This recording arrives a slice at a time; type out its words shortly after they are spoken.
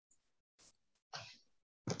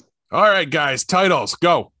All right, guys, titles,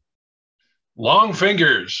 go. Long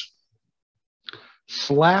Fingers.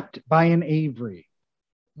 Slapped by an Avery.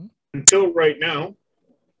 Until right now.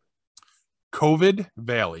 COVID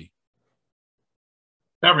Valley.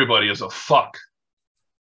 Everybody is a fuck.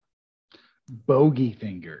 Bogey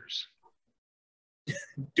Fingers.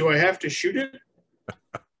 Do I have to shoot it?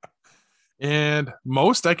 And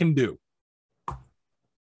Most I Can Do. All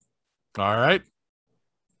right.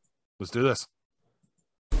 Let's do this.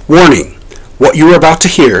 Warning. What you are about to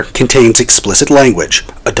hear contains explicit language,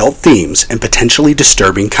 adult themes, and potentially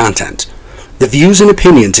disturbing content. The views and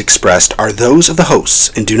opinions expressed are those of the hosts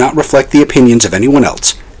and do not reflect the opinions of anyone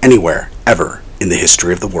else, anywhere, ever, in the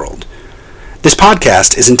history of the world. This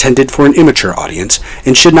podcast is intended for an immature audience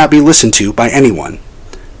and should not be listened to by anyone,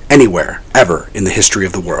 anywhere, ever, in the history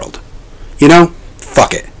of the world. You know,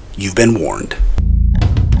 fuck it. You've been warned.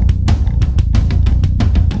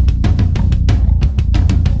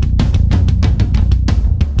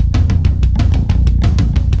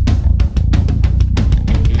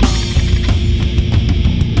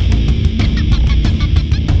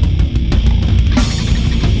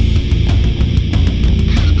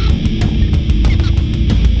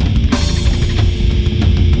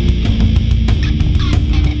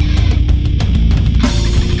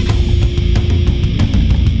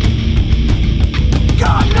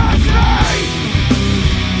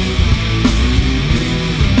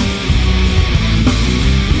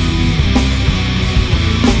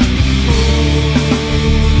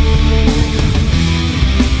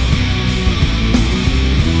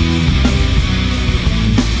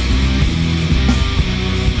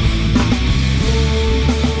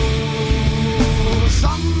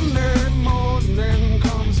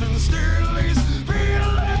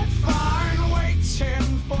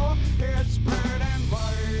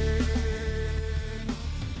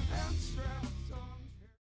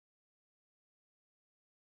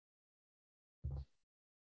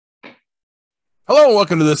 Hello, and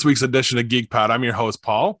welcome to this week's edition of Geek Pod. I'm your host,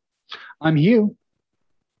 Paul. I'm Hugh.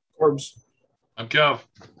 Orbs. I'm Kev.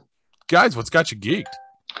 Guys, what's got you geeked?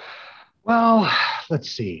 Well,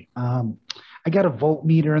 let's see. I got a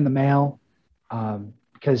voltmeter in the mail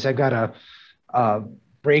because I've got a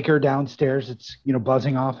breaker downstairs. It's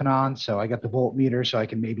buzzing off and on. So I got the voltmeter so I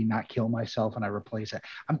can maybe not kill myself when I replace it.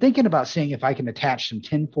 I'm thinking about seeing if I can attach some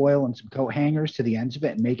tin foil and some coat hangers to the ends of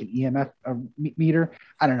it and make an EMF meter.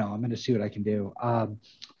 I don't know. I'm going to see what I can do.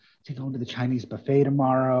 Going to the Chinese buffet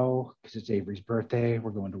tomorrow because it's Avery's birthday.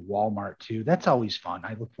 We're going to Walmart too. That's always fun.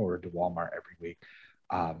 I look forward to Walmart every week.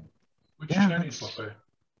 Which Chinese buffet?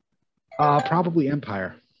 Probably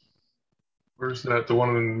Empire. Where's that? The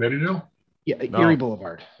one in Maryville? Yeah, No. Erie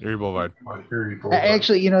Boulevard. Erie Boulevard. Erie Boulevard.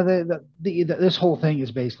 Actually, this whole thing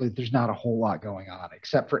is basically there's not a whole lot going on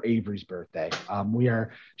except for Avery's birthday.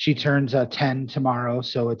 She turns 10 tomorrow,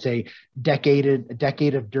 so it's a decade of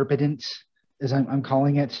derpidence, as I'm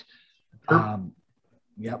calling it.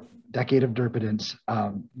 Yep, decade of derpidence.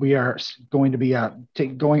 We are going to be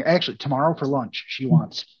going actually tomorrow for lunch. She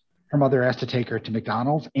wants. Her mother has to take her to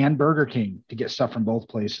McDonald's and Burger King to get stuff from both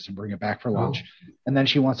places and bring it back for lunch. And then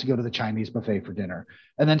she wants to go to the Chinese buffet for dinner.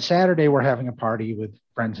 And then Saturday, we're having a party with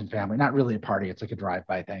friends and family. Not really a party. It's like a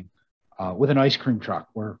drive-by thing with an ice cream truck.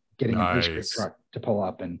 We're getting an ice cream truck to pull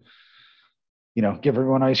up and, give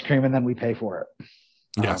everyone ice cream and then we pay for it.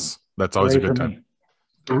 Yes, that's always a good time.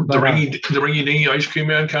 The ringy ice cream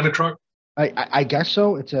man kind of truck? I guess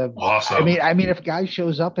so. It's awesome. I mean, if a guy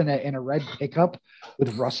shows up in a red pickup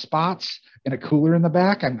with rust spots and a cooler in the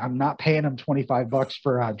back, I'm not paying him $25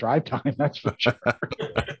 for drive time. That's for sure.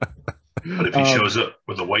 But if he shows up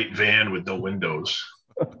with a white van with no windows,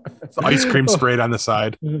 Ice cream sprayed on the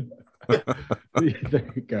side. There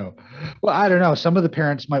you go. Well, I don't know. Some of the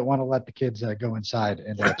parents might want to let the kids go inside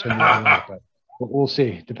and turn it on, but we'll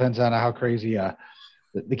see. Depends on how crazy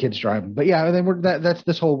the kids driving. But yeah, then that's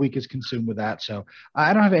this whole week is consumed with that. So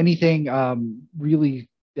I don't have anything really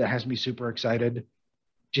that has me super excited.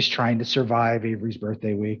 Just trying to survive Avery's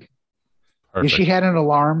birthday week. Perfect. She had an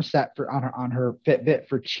alarm set on her Fitbit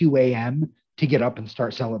for 2 a.m. to get up and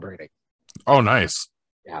start celebrating. Oh, nice.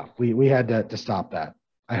 Yeah, we had to stop that.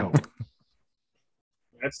 I hope.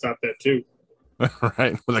 I'd stop that too.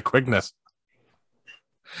 Right, with a quickness.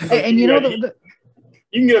 And you know you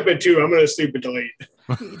can get up at 2. I'm going to sleep until 8.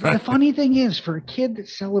 The funny thing is, for a kid that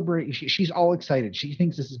celebrates, she's all excited. She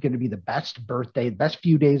thinks this is going to be the best birthday, the best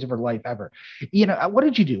few days of her life ever. What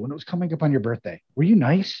did you do when it was coming up on your birthday? Were you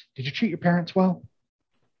nice? Did you treat your parents well?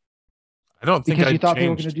 I don't think because you thought changed. they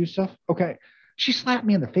were going to do stuff. Okay, she slapped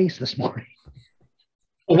me in the face this morning.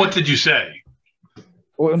 well, what did you say?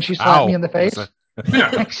 When she slapped me in the face,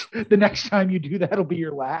 Yeah. The next time you do that, it'll be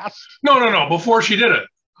your last. No. Before she did it.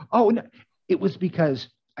 Oh, no. It was because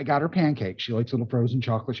I got her pancakes. She likes little frozen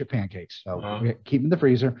chocolate chip pancakes. So we keep them in the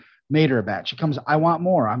freezer, made her a batch. She comes, I want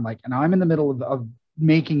more. I'm like, and I'm in the middle of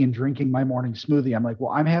making and drinking my morning smoothie. I'm like,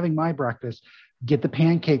 well, I'm having my breakfast. Get the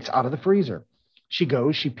pancakes out of the freezer. She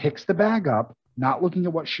goes, she picks the bag up, not looking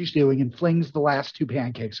at what she's doing, and flings the last 2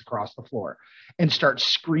 pancakes across the floor and starts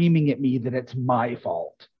screaming at me that it's my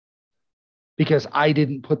fault because I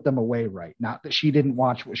didn't put them away right. Not that she didn't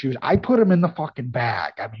watch what she was. I put them in the fucking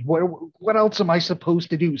bag. I mean, what else am I supposed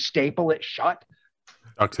to do? Staple it shut?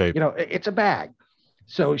 Duct tape. It's a bag.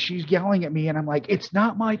 So she's yelling at me, and I'm like, it's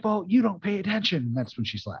not my fault. You don't pay attention. And that's when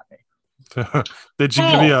she slapped me. Did she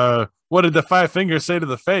give you what did the 5 fingers say to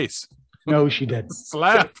the face? No, she didn't.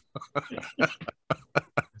 Slap.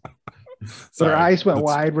 So her eyes went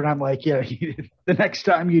wide when I'm like, yeah, the next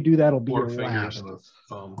time you do that'll be 4 your fingers last. and a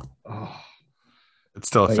thumb. Oh. It's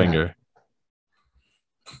still a But finger.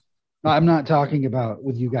 No, I'm not talking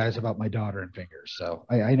with you guys about my daughter and fingers. So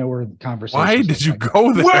I know we're in conversation. Why did you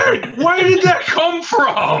go there? Where did that come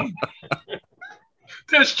from?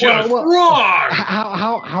 That's just wrong.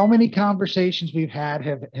 How many conversations we've had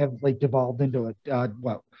have like devolved into it?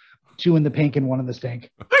 2 in the pink and 1 in the stink.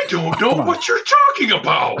 I don't know what you're talking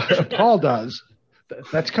about. Paul does.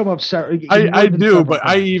 That's come up. I do, but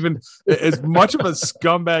times. I even, as much of a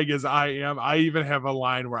scumbag as I am, I even have a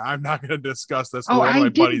line where I'm not going to discuss this with one of my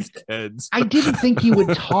buddy's kids. I didn't think you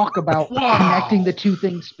would talk about connecting the 2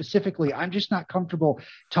 things specifically. I'm just not comfortable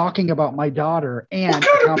talking about my daughter and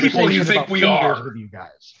what kind of people do you think we are with you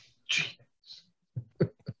guys. Jeez.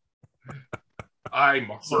 I'm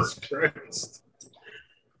hurt.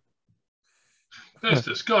 That's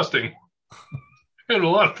disgusting. And a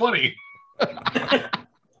lot of funny.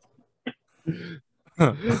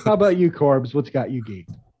 How about you, Corbs? What's got you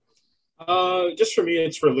geeked? Just for me,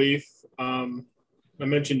 it's relief. I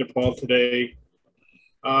mentioned to Paul today,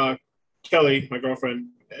 Kelly, my girlfriend,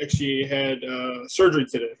 actually had surgery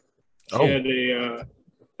today. She had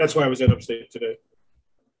that's why I was at Upstate today.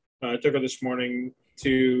 I took her this morning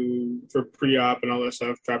for pre-op and all that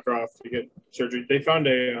stuff, dropped her off to get surgery. They found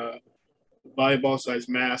a volleyball-sized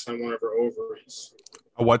mass on one of her ovaries.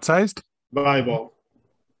 A what sized? Volleyball.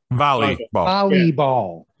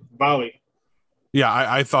 Volleyball. Volley. Yeah,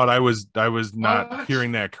 I thought I was not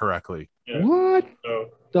hearing that correctly. Yeah. What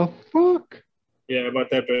the fuck? Yeah, about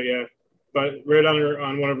that, but yeah, but right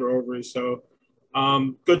on one of her ovaries. So,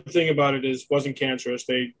 good thing about it is wasn't cancerous.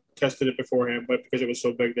 They tested it beforehand, but because it was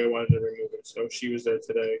so big, they wanted to remove it. So she was there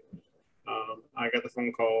today. I got the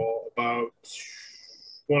phone call about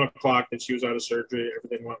 1 o'clock that she was out of surgery.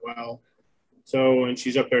 Everything went well. So, and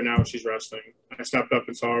she's up there now. She's resting. I stopped up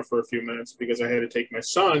and saw her for a few minutes because I had to take my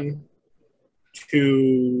son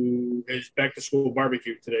to his back to school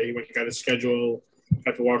barbecue today. He went and got his schedule,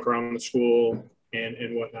 got to walk around the school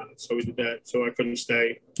and whatnot. So we did that. So I couldn't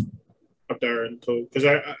stay up there until, because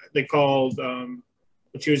they called, when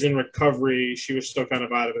she was in recovery, she was still kind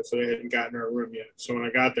of out of it. So they hadn't gotten her a room yet. So when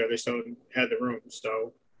I got there, they still had the room.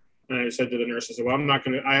 So, and I said to the nurse, I said, well, I'm not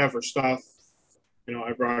going to, I have her stuff.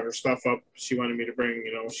 I brought her stuff up. She wanted me to bring,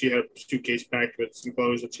 she had a suitcase packed with some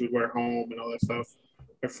clothes that she would wear home and all that stuff,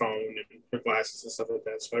 her phone and her glasses and stuff like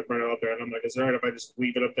that. So I brought her up there and I'm like, is it all right if I just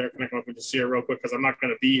leave it up there? Can I come up and just see her real quick? Because I'm not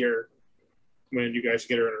going to be here when you guys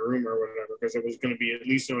get her in a room or whatever, because it was going to be at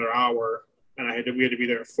least another hour. And we had to be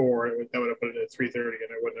there at 4. That would have put it at 3:30 and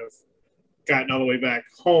I wouldn't have gotten all the way back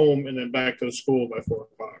home and then back to the school by 4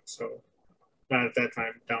 o'clock. So not at that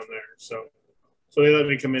time down there. So they let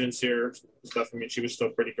me come in and see her and stuff. I mean, she was still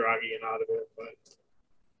pretty groggy and out of it,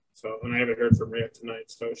 and I haven't heard from her yet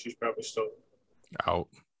tonight, so she's probably still out,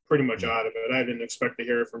 pretty much out of it. I didn't expect to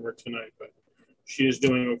hear from her tonight, but she is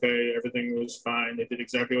doing okay. Everything was fine. They did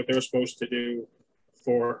exactly what they were supposed to do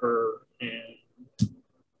for her, and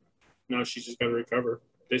now she's just got to recover.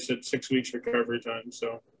 They said 6 weeks recovery time,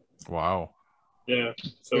 so. Wow. Yeah.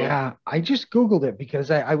 So yeah, I just Googled it because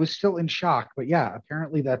I was still in shock. But yeah,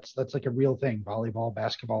 apparently that's like a real thing. Volleyball,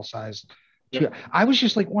 basketball size. Yep. I was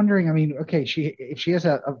just like wondering, I mean, okay, if she has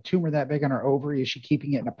a tumor that big on her ovary, is she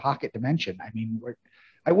keeping it in a pocket dimension? I mean,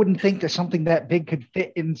 I wouldn't think that something that big could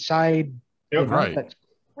fit inside. Yep. Right. That's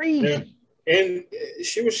crazy. Yeah. And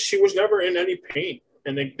she was never in any pain.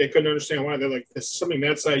 And they couldn't understand why. They're like, this is something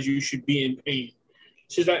that size, you should be in pain.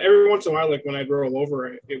 She's like, every once in a while, like when I'd roll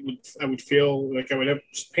over, I would feel like I would have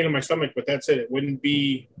pain in my stomach, but that's it. It wouldn't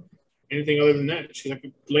be anything other than that. She's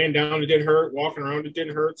like, laying down, it didn't hurt. Walking around, it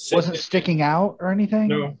didn't hurt. Wasn't sticking out or anything?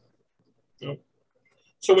 No.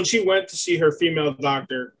 So when she went to see her female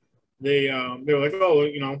doctor, they were like, oh,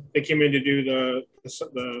 they came in to do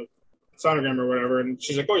the sonogram or whatever. And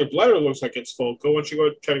she's like, oh, your bladder looks like it's full. Why don't you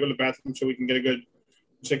go try to go to the bathroom so we can get a good.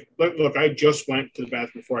 She's like, look, I just went to the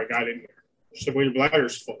bathroom before I got in here. She's like, well, your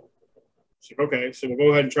bladder's full. She's like, okay, so we'll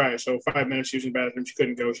go ahead and try it. So 5 minutes she was in the bathroom. She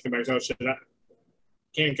couldn't go. She came back out. She said, I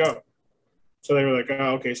can't go. So they were like,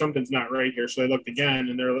 oh, okay, something's not right here. So they looked again,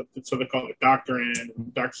 and so they called the doctor in. And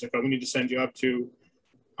the doctor's like, oh, we need to send you up to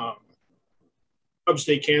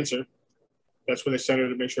upstate cancer. That's where they sent her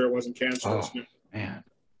to make sure it wasn't cancer. Oh, man.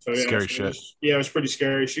 So, yeah, scary shit. It was pretty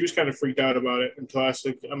scary. She was kind of freaked out about it until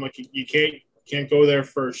I'm like, you can't go there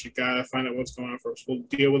first. You got to find out what's going on first. We'll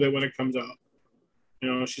deal with it when it comes up.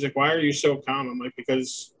 You know, she's like, why are you so calm? I'm like,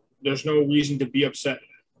 because there's no reason to be upset.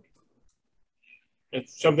 If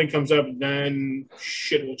something comes up, then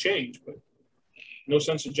shit will change. But no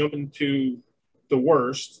sense of jumping to the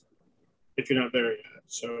worst if you're not there yet.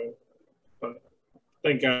 So, but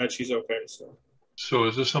thank God she's okay. So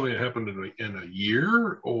is this something that happened in a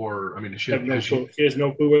year, or I mean, she has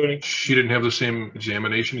no clue. She didn't have the same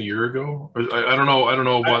examination a year ago. I don't know. I don't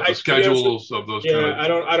know about the schedules of those. Yeah, I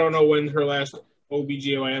don't know when her last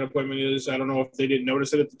OBGYN appointment is. I don't know if they didn't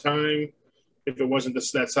notice it at the time. If it wasn't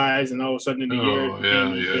that size, and all of a sudden in a year it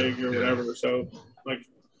became big or whatever. So, like,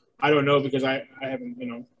 I don't know because I haven't,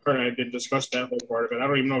 her and I didn't discuss that whole part of it. I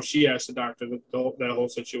don't even know if she asked the doctor that whole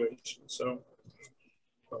situation. So,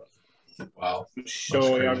 wow.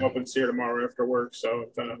 So I'll go up and see her tomorrow after work. So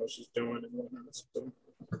find out how she's doing and whatnot.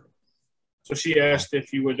 So she asked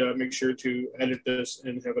if you would make sure to edit this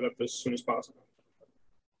and have it up as soon as possible.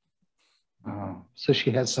 Oh, so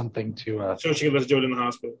she has something to. So she can let's do it in the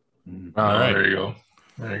hospital. All right. There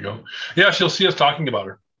you go. Yeah, she'll see us talking about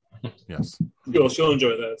her. Yes. She'll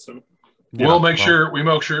enjoy that. So we'll make sure we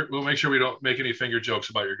don't make any finger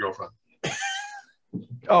jokes about your girlfriend.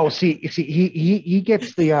 Oh, see, he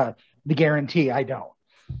gets the guarantee. I don't.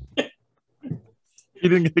 He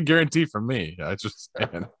didn't get a guarantee from me. I just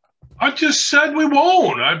said we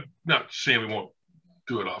won't. I'm not saying we won't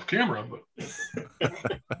do it off camera, but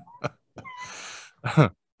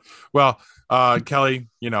well, Kelly,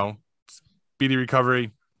 speedy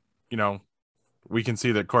recovery. We can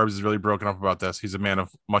see that Corbs is really broken up about this. He's a man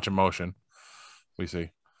of much emotion. We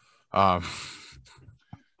see. Yeah,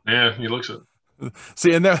 he looks it.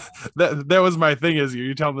 See, and that was my thing is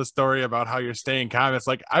you're telling the story about how you're staying calm. It's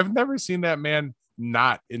like I've never seen that man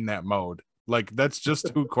not in that mode. Like that's just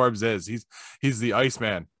who Corbs is. He's the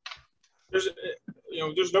Iceman. There's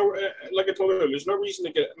no, like I told her, there's no reason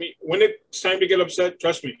to get. I mean, when it's time to get upset,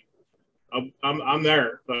 trust me, I'm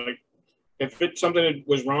there. Like if it's something that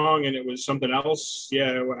was wrong and it was something else,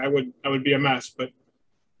 yeah, I would be a mess. But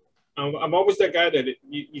I'm always that guy that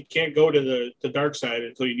you can't go to the dark side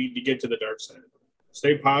until you need to get to the dark side.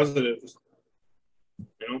 Stay positive.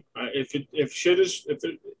 If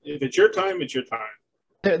it's your time, it's your time.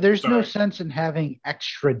 There's no sense in having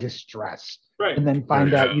extra distress, right? And then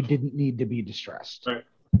find out you didn't need to be distressed, right?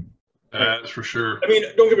 That's for sure. I mean,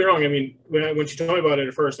 don't get me wrong. I mean, when she told me about it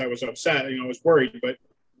at first, I was upset. I was worried, but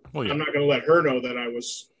I'm not going to let her know that I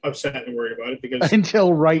was upset and worried about it because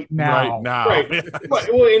until right now. Right.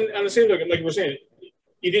 Well, and on the same token, like we're saying,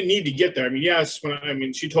 you didn't need to get there. I mean, yes,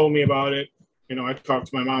 she told me about it. I talked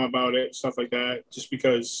to my mom about it, stuff like that, just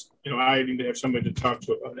because I need to have somebody to talk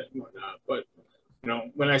to about it and whatnot. But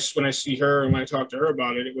when I see her and when I talk to her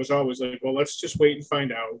about it, it was always like, well, let's just wait and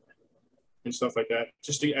find out and stuff like that.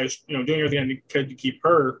 Just to, doing everything I could to keep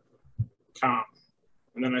her calm.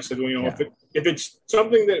 And then I said, well, if it's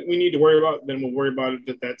something that we need to worry about, then we'll worry about it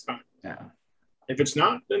at that time. Yeah. If it's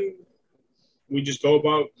not, then we just go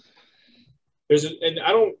about. And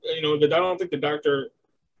I don't think the doctor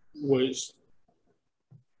was.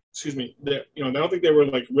 Excuse me. I don't think they were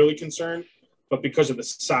like really concerned, but because of the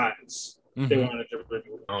size, they wanted to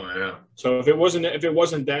remove it. Oh yeah. So if it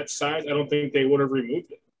wasn't that size, I don't think they would have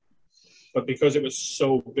removed it. But because it was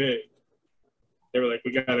so big, they were like,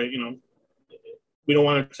 we gotta, we don't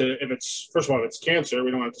want it to. First of all, if it's cancer,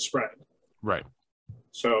 we don't want it to spread. Right.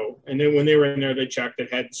 So, and then when they were in there, they checked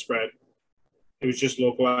it hadn't spread. It was just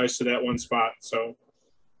localized to that one spot. So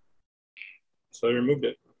they removed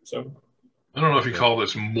it. So. I don't know if you call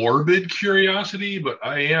this morbid curiosity, but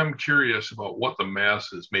I am curious about what the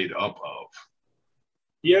mass is made up of.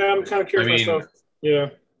 Yeah, I'm kind of curious myself. Yeah.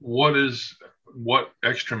 What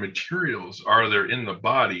extra materials are there in the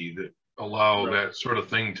body that allow that sort of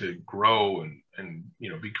thing to grow and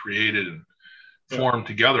be created and form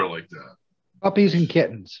together like that? Puppies and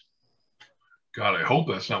kittens. God, I hope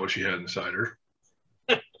that's not what she had inside her.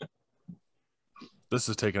 This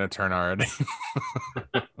is taking a turn already.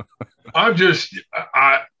 I'm just,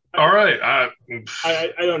 all right. I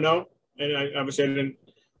don't know, and I obviously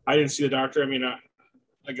I didn't see the doctor. I mean,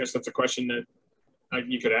 I guess that's a question that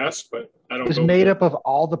you could ask, but I don't. It was know. made up of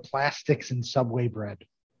all the plastics in Subway bread.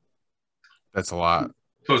 That's a lot.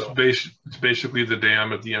 So it's basically the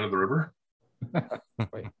dam at the end of the river.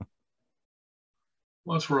 Wait.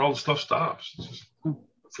 Well, that's where all the stuff stops. It's just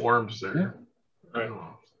forms there. Right.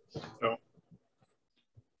 So,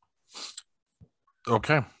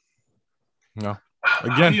 Okay. No.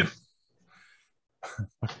 How Again, do you-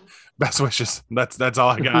 best wishes. That's all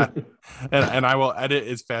I got. and I will edit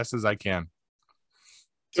as fast as I can.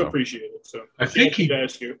 so So. appreciate it. So I think he-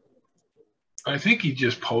 ask you. I think he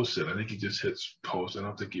just posts it. I think he just hits post. I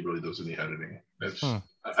don't think he really does any editing. That's. Hmm.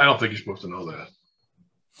 I don't think you're supposed to know that.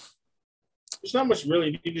 There's not much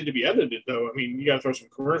really needed to be edited, though. I mean, you got to throw some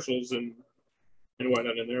commercials and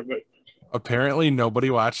whatnot in there, but Apparently,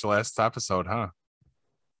 nobody watched the last episode, huh?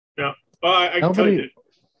 I can tell you. Nobody-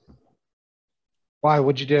 Why?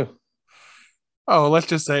 What'd you do? Oh, let's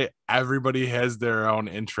just say everybody has their own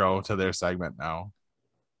intro to their segment now.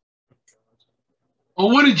 Oh,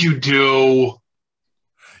 what did you do?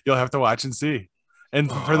 You'll have to watch and see. And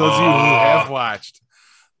for those of you who have watched,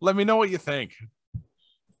 let me know what you think.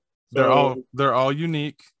 They're all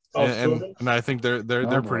unique, All and, two of them? and I think they're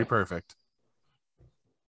Oh, pretty boy. perfect.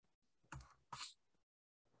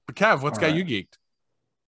 But Kev, what's All got right. you geeked?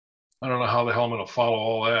 I don't know how the hell I'm going to follow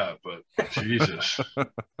all that, but Jesus.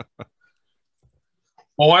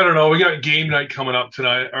 Oh, I don't know. We got game night coming up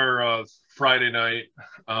tonight or Friday night.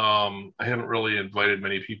 I haven't really invited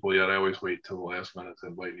many people yet. I always wait till the last minute to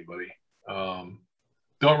invite anybody.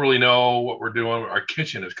 Don't really know what we're doing. Our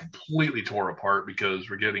kitchen is completely tore apart because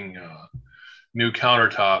we're getting new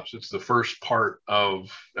countertops. It's the first part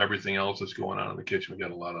of everything else that's going on in the kitchen. We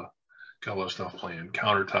got a lot of stuff planned.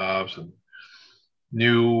 Countertops and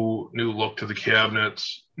new look to the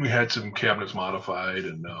cabinets. We had some cabinets modified,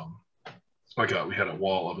 and we had a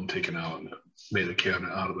wall oven taken out and made a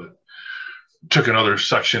cabinet out of it. Took another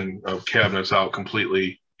section of cabinets out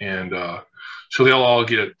completely, and so they'll all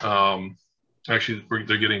get actually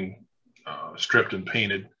they're getting stripped and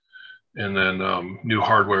painted, and then new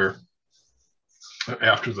hardware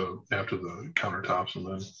after the countertops, and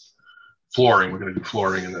then flooring. We're going to do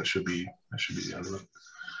flooring, and that should be the end of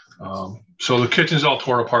it. So the kitchen's all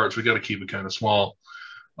tore apart, so we got to keep it kind of small.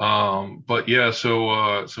 But yeah,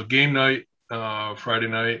 so game night Friday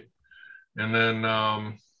night, and then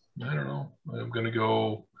I don't know. I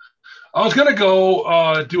was gonna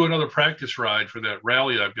go do another practice ride for that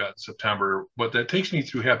rally I've got in September, but that takes me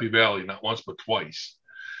through Happy Valley not once but twice.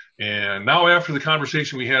 And now after the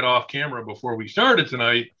conversation we had off camera before we started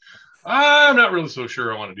tonight, I'm not really so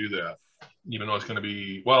sure I want to do that, even though it's going to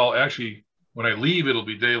be, well, actually, when I leave, it'll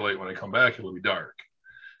be daylight. When I come back, it'll be dark.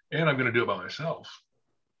 And I'm going to do it by myself.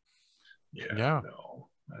 Yeah. No.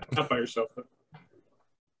 Not by yourself.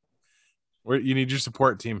 You need your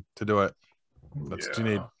support team to do it. That's what you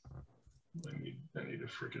need. I need a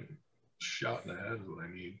freaking shot in the head is what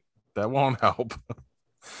I need. That won't help.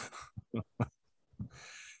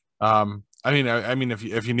 I mean,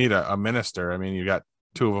 if you need a minister, I mean, you got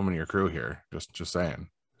two of them in your crew here. Just saying.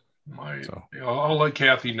 I'll let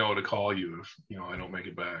Kathy know to call you if I don't make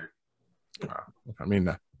it back. I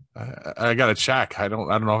mean, I got to check. I don't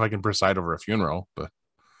know if I can preside over a funeral, but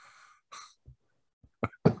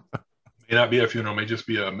May not be a funeral. May just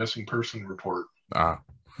be a missing person report.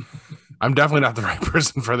 I'm definitely not the right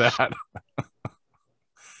person for that.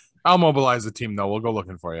 I'll mobilize the team though. We'll go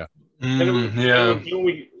looking for you. Yeah.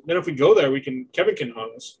 Then if we go there, Kevin can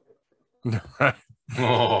haunt us. Right.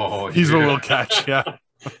 Oh, He's what we'll catch. Yeah.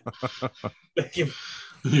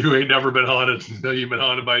 You ain't never been haunted until you've been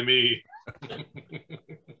haunted by me.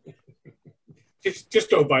 just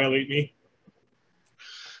don't violate me.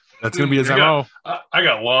 That's gonna be his MO. I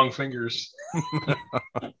got long fingers.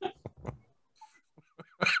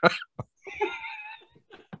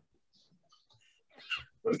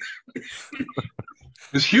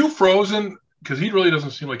 Is Hugh frozen? Because he really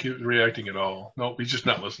doesn't seem like he's reacting at all. Nope, he's just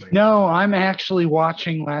not listening. No, I'm actually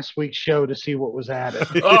watching last week's show to see what was added.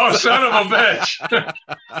 Oh, son of a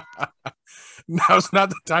bitch! Now's not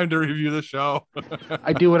the time to review the show.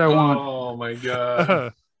 I do what I want. Oh my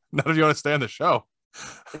god! Not if you want to stay on the show.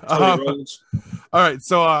 All right,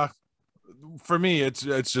 so for me, it's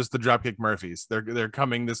just the Dropkick Murphys. They're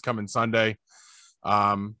coming this coming Sunday.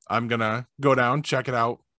 I'm gonna go down, check it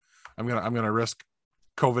out. I'm gonna risk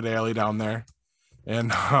COVID alley down there, and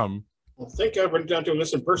Well, thank God we're not doing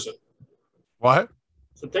this in person. what?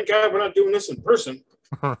 So thank God we're not doing this in person.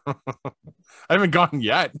 I haven't gone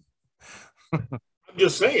yet. I'm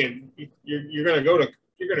just saying, you're gonna go to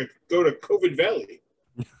COVID Valley.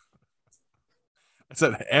 I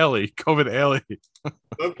said alley, COVID alley.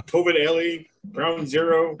 COVID alley, ground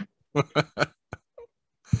zero. Whatever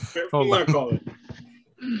you want to call it.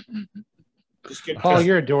 Just get Paul,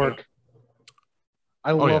 you're a dork.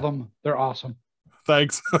 I love yeah. them. They're awesome.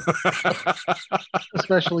 Thanks.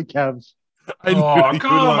 Especially Kev's. I knew Oh, you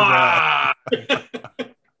come would love on. that.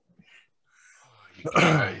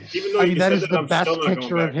 Even though I you mean, that said is that, the I'm best still not going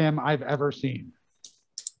picture of back. him I've ever seen.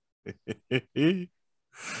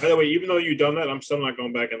 By the way, even though you've done that, I'm still not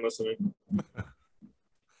going back and listening.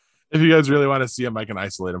 If you guys really want to see him, I can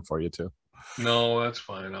isolate him for you too. No, that's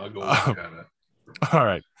fine. I'll go look at it. All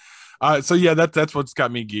right. So yeah, that's what's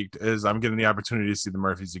got me geeked is I'm getting the opportunity to see the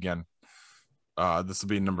Murphys again. This will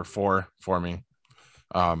be number 4 for me.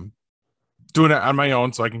 Doing it on my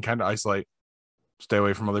own so I can kind of isolate, stay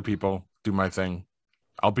away from other people, do my thing.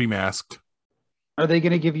 I'll be masked. Are they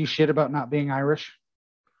going to give you shit about not being Irish?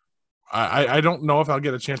 I don't know if I'll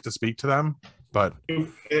get a chance to speak to them, but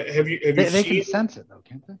Have you They seen? can sense it though,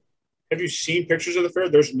 can't they? Have you seen pictures of the fair?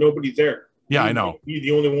 There's nobody there. yeah, I know. You're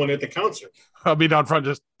the only one at the concert. I'll be down front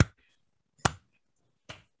just.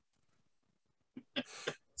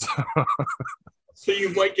 So you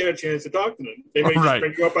might get a chance to talk to them. They may just Right.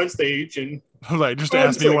 bring you up on stage and Like, just Oh,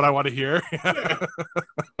 ask it's me like- what I want to hear. let's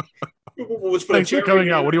put a Thanks for chair coming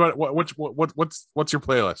right out. What do here. you want? What's your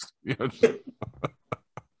playlist? You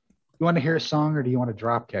want to hear a song or do you want a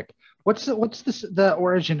drop kick? What's the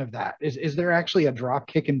origin of that? Is there actually a drop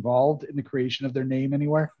kick involved in the creation of their name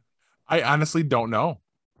anywhere? I honestly don't know.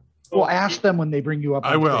 Well, ask them when they bring you up.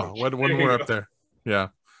 I on will stage. when There we're you up go. there. Yeah.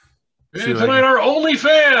 And See, like- tonight, our only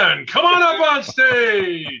fan. Come on up on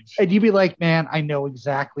stage. And you'd be like, man, I know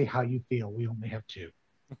exactly how you feel. We only have 2.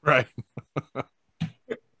 Right.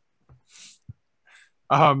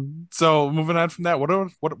 So moving on from that, what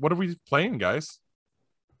are we playing, guys?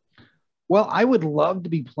 Well, I would love to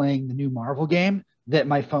be playing the new Marvel game that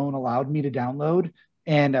my phone allowed me to download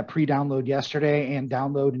and pre-download yesterday and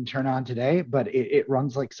download and turn on today, but it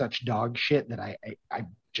runs like such dog shit that I'm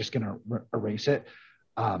just gonna erase it.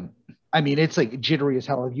 I mean, it's like jittery as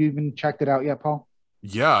hell. Have you even checked it out yet, Paul?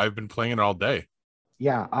 Yeah, I've been playing it all day.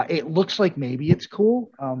 Yeah, it looks like maybe it's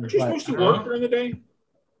cool. Aren't you But supposed to work during the day?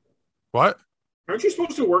 What? Aren't you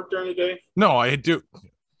supposed to work during the day? No, I do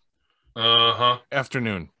Uh-huh.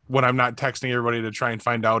 afternoon when I'm not texting everybody to try and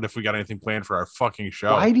find out if we got anything planned for our fucking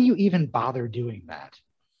show. why do you even bother doing that?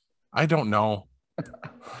 I don't know.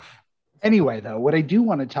 Anyway, though, what I do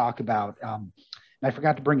want to talk about, and I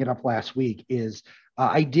forgot to bring it up last week, is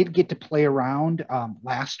I did get to play around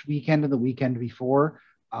last weekend and the weekend before.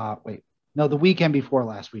 The weekend before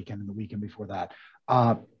last weekend and the weekend before that.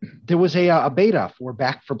 There was a beta for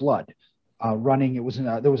Back 4 Blood running.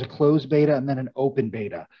 There was a closed beta and then an open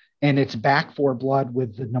beta, and it's Back 4 Blood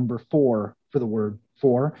with the number 4 for the word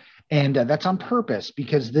 4. And that's on purpose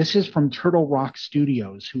because this is from Turtle Rock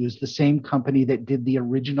Studios, who is the same company that did the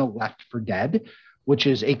original Left 4 Dead, which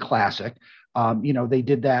is a classic. They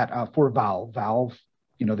did that for Valve. Valve,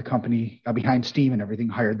 the company behind Steam and everything,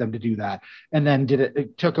 hired them to do that. And then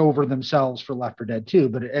it took over themselves for Left 4 Dead 2.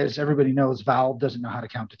 But as everybody knows, Valve doesn't know how to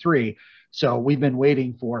count to 3. So we've been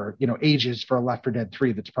waiting for, ages for a Left 4 Dead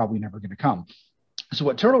 3 that's probably never going to come. So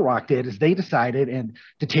what Turtle Rock did is they decided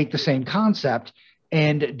to take the same concept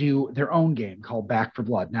and do their own game called Back 4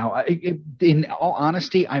 Blood. Now, in all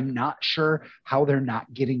honesty, I'm not sure how they're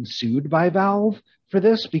not getting sued by Valve for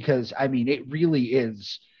this because, I mean, it really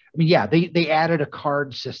is. I mean, yeah, they added a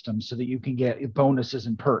card system so that you can get bonuses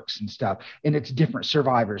and perks and stuff, and it's different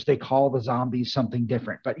survivors. They call the zombies something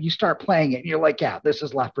different, but you start playing it and you're like, yeah, this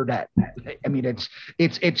is Left 4 Dead. I mean,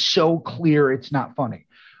 it's so clear it's not funny.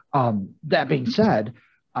 That being said,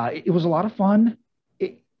 it was a lot of fun.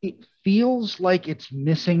 It feels like it's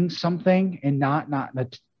missing something, and not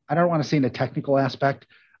I don't want to say in a technical aspect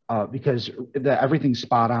because everything's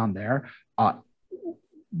spot on there.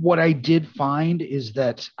 What I did find is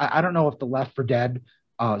that I don't know if the Left 4 Dead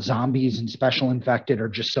zombies and special infected are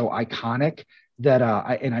just so iconic that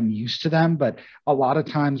and I'm used to them, but a lot of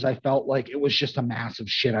times I felt like it was just a massive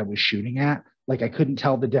shit I was shooting at. Like I couldn't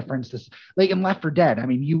tell the difference. Like in Left 4 Dead, I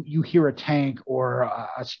mean, you hear a tank or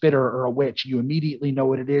a spitter or a witch, you immediately know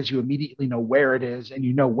what it is, you immediately know where it is, and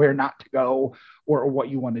you know where not to go or what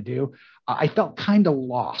you want to do. I felt kind of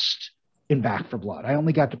lost in Back 4 Blood. I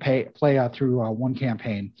only got to play through one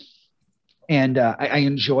campaign, and I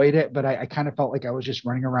enjoyed it, but I kind of felt like I was just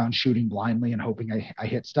running around shooting blindly and hoping I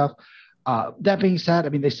hit stuff. That being said, I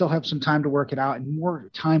mean, they still have some time to work it out, and more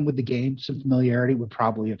time with the game, some familiarity would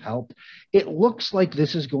probably have helped. It looks like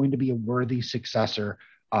this is going to be a worthy successor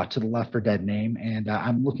to the Left 4 Dead name, and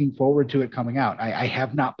I'm looking forward to it coming out. I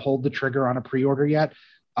have not pulled the trigger on a pre-order yet,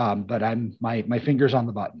 But I'm my fingers on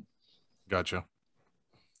the button. Gotcha.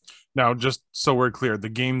 Now, just so we're clear, the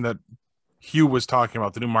game that Hugh was talking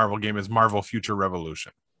about, the new Marvel game, is Marvel Future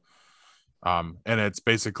Revolution. And it's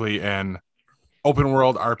basically an open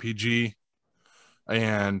world RPG,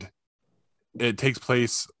 and it takes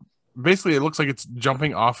place basically, it looks like it's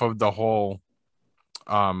jumping off of the whole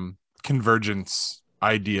convergence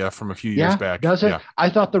idea from a few years back. Does it? Yeah. I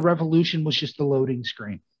thought the revolution was just the loading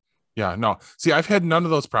screen. Yeah, no. See, I've had none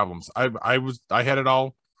of those problems. I had it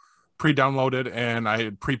all pre-downloaded and I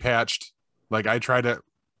had pre-patched. Like I tried it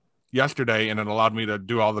yesterday and it allowed me to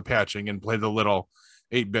do all the patching and play the little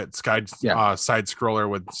 8-bit side scroller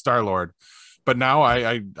with Star-Lord. But now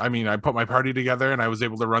I mean, I put my party together and I was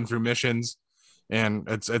able to run through missions, and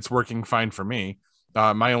it's working fine for me.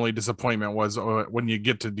 My only disappointment was when you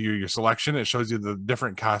get to do your selection, it shows you the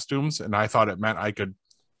different costumes, and I thought it meant I could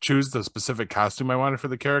choose the specific costume I wanted for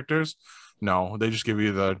the characters. No, they just give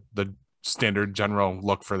you the standard general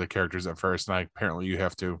look for the characters at first, and apparently you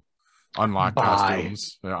have to unlock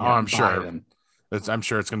costumes. Yeah, I'm sure. I'm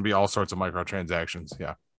sure it's going to be all sorts of microtransactions.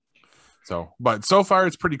 Yeah. But so far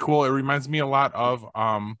it's pretty cool. It reminds me a lot of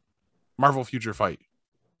Marvel Future Fight.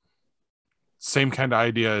 Same kind of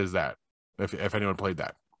idea as that. If anyone played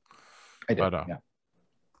that. I did. Yeah.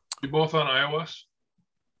 You both on iOS?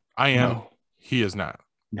 I am. No. He is not.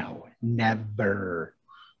 No, never.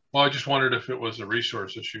 Well, I just wondered if it was a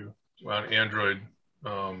resource issue on Android.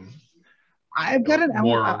 I've got an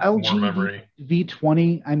LG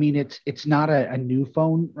V20. I mean, it's not a new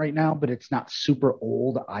phone right now, but it's not super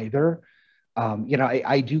old either.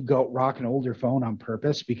 I do go rock an older phone on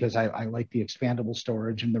purpose because I like the expandable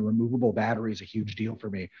storage, and the removable battery is a huge deal for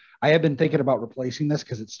me. I have been thinking about replacing this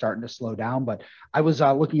because it's starting to slow down, but I was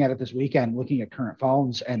looking at it this weekend, looking at current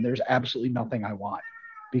phones, and there's absolutely nothing I want.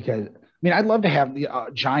 Because, I mean, I'd love to have the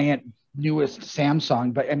giant newest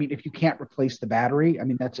Samsung, but I mean, if you can't replace the battery, I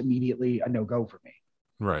mean, that's immediately a no-go for me.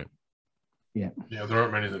 Right. Yeah. Yeah, there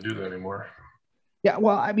aren't many that do that anymore. Yeah,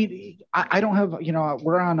 well, I mean, I don't have,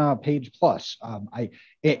 we're on Page Plus. I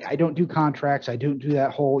don't do contracts. I don't do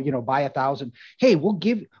that whole, buy 1,000. Hey, we'll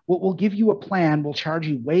give you a plan. We'll charge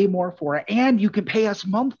you way more for it, and you can pay us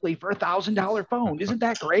monthly for $1,000 phone. Isn't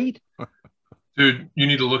that great? Dude, you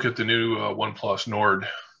need to look at the new OnePlus Nord.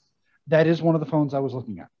 That is one of the phones I was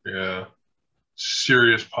looking at. Yeah,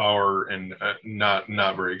 serious power and not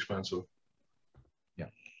very expensive. Yeah.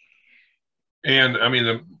 And I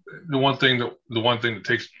mean, the one thing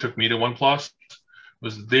that took me to OnePlus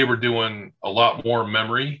was they were doing a lot more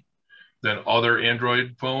memory than other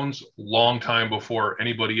Android phones long time before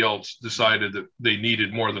anybody else decided that they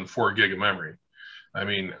needed more than 4 gig of memory. I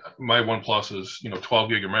mean, my OnePlus is 12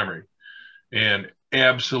 gig of memory, and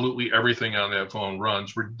absolutely everything on that phone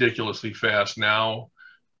runs ridiculously fast now,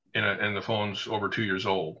 and the phone's over 2 years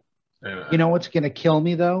old. And, you know what's going to kill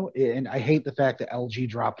me though, and I hate the fact that LG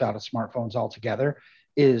dropped out of smartphones altogether,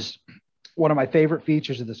 is one of my favorite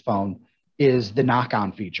features of this phone is the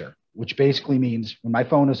knock-on feature, which basically means when my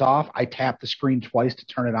phone is off, I tap the screen twice to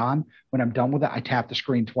turn it on. When I'm done with it, I tap the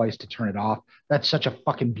screen twice to turn it off. That's such a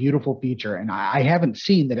fucking beautiful feature, and I haven't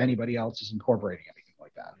seen that anybody else is incorporating anything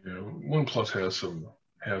like that. Yeah, OnePlus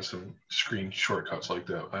has some screen shortcuts like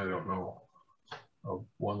that. I don't know of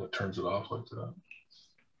one that turns it off like that.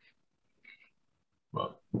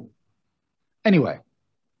 But anyway,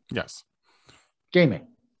 yes, gaming.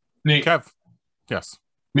 Neat. Kev, yes.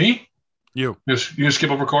 Me? You skip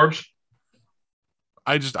over Corbs?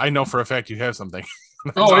 I know for a fact you have something.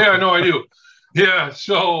 Oh yeah, no, I do. Yeah,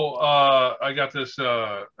 so I got this.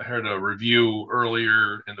 I heard a review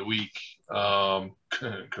earlier in the week. Could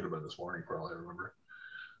have been this morning, probably. I remember.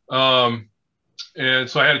 And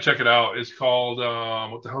so I had to check it out. It's called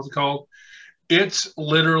what the hell is it called? It's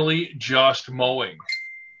literally just mowing,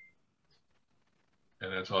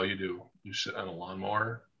 and that's all you do. You sit on a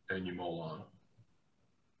lawnmower and you mow lawn.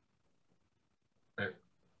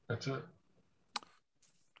 That's it.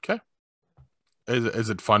 Okay. Is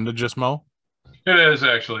it fun to just mow? It is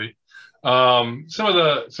actually. Some of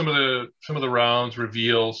the rounds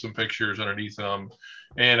reveal some pictures underneath them,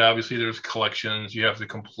 and obviously there's collections you have to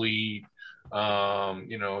complete.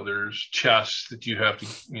 There's chests that you have to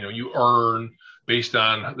you earn based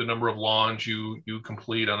on the number of lawns you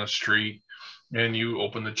complete on a street, and you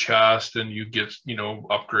open the chest and you get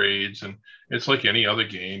upgrades, and it's like any other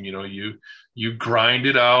game. You grind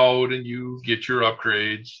it out and you get your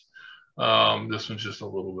upgrades. This one's just a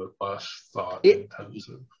little bit less thought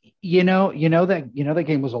intensive. That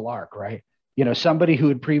game was a lark, right? You know, somebody who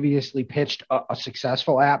had previously pitched a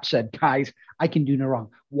successful app said, guys, I can do no wrong.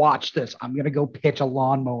 Watch this. I'm going to go pitch a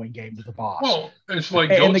lawn mowing game to the boss. Well, it's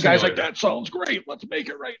like and the guy's Simulator. like, that sounds great. Let's make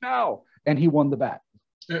it right now. And he won the bet.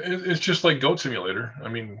 It's just like Goat Simulator. I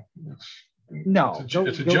mean, it's a joke.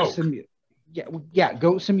 Yeah,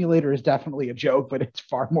 Goat Simulator is definitely a joke, but it's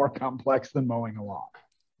far more complex than mowing a lawn.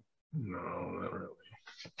 No, not really.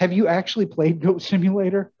 Have you actually played Goat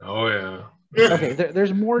Simulator? Oh, yeah. Okay,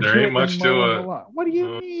 there's more there to ain't it much than to mowing it. a lawn. What do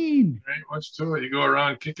you mean? There ain't much to it. You go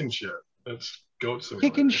around kicking shit. That's Goat Simulator.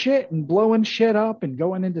 Kicking shit and blowing shit up and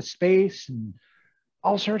going into space and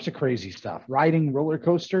all sorts of crazy stuff. Riding roller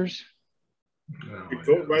coasters. Oh,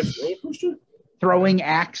 Goat rides a roller coaster? Throwing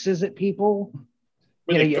axes at people.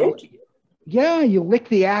 Goat? Yeah, you lick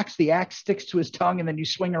the axe sticks to his tongue, and then you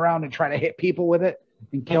swing around and try to hit people with it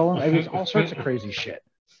and kill them. I mean, all sorts of crazy shit.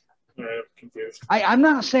 I'm confused. I'm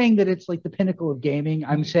not saying that it's like the pinnacle of gaming.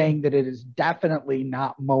 I'm saying that it is definitely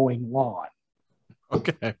not mowing lawn.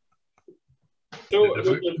 Okay. So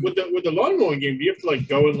with the lawn mowing game, do you have to like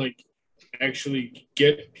go and like actually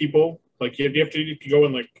get people? Like you have to go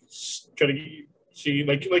and like try to see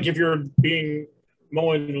like if you're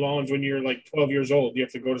mowing lawns when you're like 12 years old, you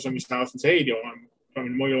have to go to somebody's house and say, hey, do you want to come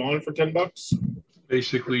and mow your lawn for $10?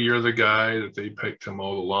 Basically, you're the guy that they pick to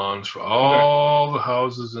mow the lawns for all the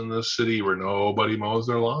houses in this city where nobody mows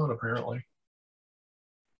their lawn, apparently.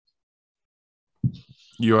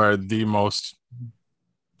 You are the most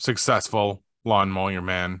successful lawn mowing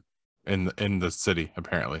man in the city,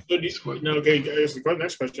 apparently. So okay, I guess the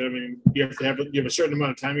next question. I mean, you have a certain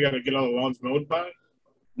amount of time you got to get all the lawns mowed by?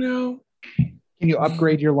 No. Can you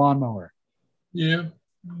upgrade your lawnmower? Yeah.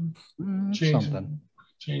 Change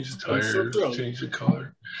the tires, change the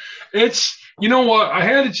color. It's, you know what? I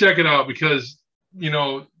had to check it out because, you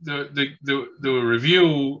know, the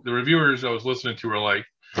reviewers I was listening to were like,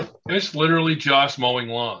 it's literally just mowing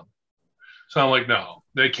lawn. So I'm like, no,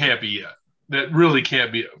 that can't be it. That really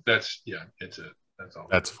can't be it. It's it. That's all.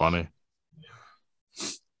 That's funny.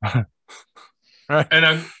 Right. And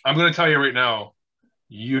I'm going to tell you right now,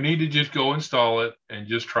 you need to just go install it and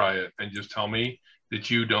just try it and just tell me that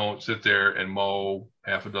you don't sit there and mow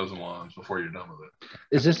half a dozen lawns before you're done with it.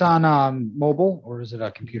 Is this on mobile or is it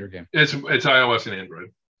a computer game? It's iOS and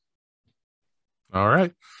Android. All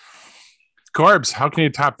right. Corbs, how can you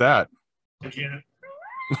top that? I can't.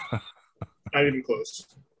 Not even close.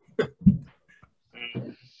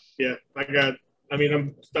 Yeah,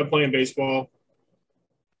 I'm playing baseball.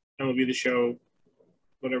 MLB The Show,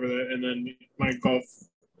 whatever that, and then my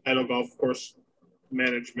Idle Golf Course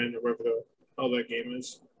Management or whatever all that game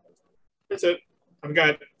is. That's it. I've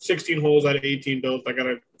got 16 holes out of 18 built. I got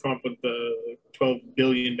to come up with the $12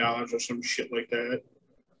 billion or some shit like that.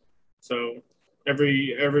 So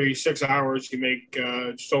every 6 hours you make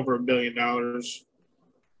just over $1 billion.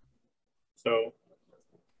 So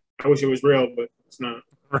I wish it was real, but it's not.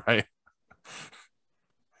 Right.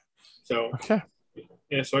 So okay.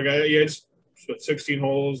 Yeah, so I got just 16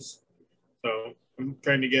 holes. So I'm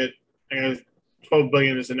trying to get. I got 12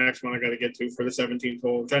 billion is the next one I got to get to for the 17th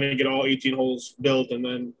hole. I'm trying to get all 18 holes built, and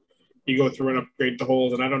then you go through and upgrade the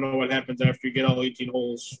holes. And I don't know what happens after you get all 18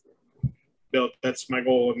 holes built. That's my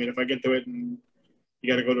goal. I mean, if I get to it and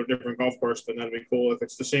you got to go to a different golf course, then that'd be cool. If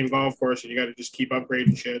it's the same golf course and you got to just keep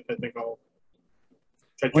upgrading shit, I think I'll.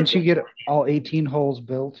 Once you get all 18 holes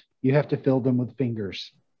built, you have to fill them with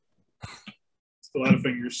fingers. It's a lot of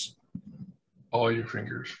fingers. All your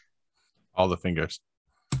fingers. All the fingers.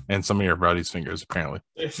 And some of your buddy's fingers, apparently.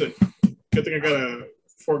 It's a good thing I got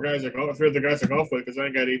three other guys I golf with because I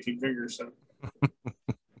ain't got 18 fingers. So.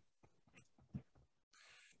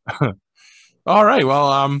 All right.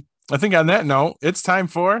 Well, I think on that note, it's time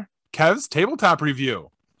for Kev's tabletop review.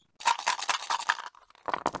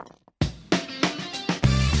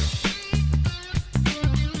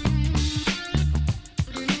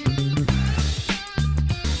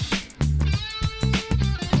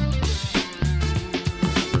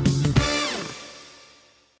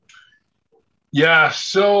 Yeah,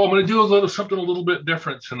 so I'm going to do something a little bit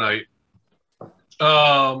different tonight.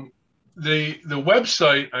 The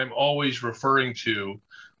website I'm always referring to,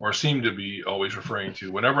 or seem to be always referring to,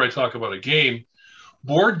 whenever I talk about a game,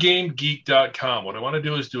 BoardGameGeek.com. What I want to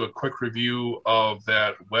do is do a quick review of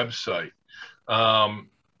that website.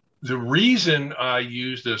 The reason I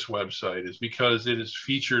use this website is because it is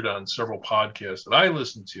featured on several podcasts that I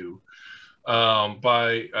listen to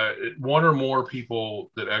by one or more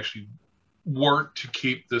people that actually work to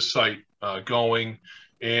keep this site going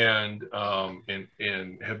and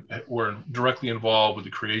were directly involved with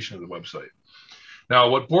the creation of the website. Now,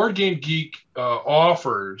 what Board Game Geek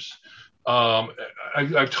offers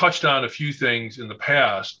I've touched on a few things in the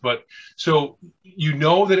past, but so you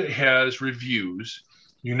know that it has reviews,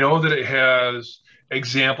 you know that it has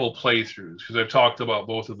example playthroughs, because I've talked about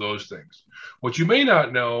both of those things. What you may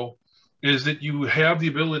not know is that you have the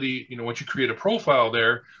ability, once you create a profile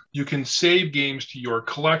there, you can save games to your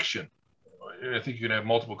collection. I think you can have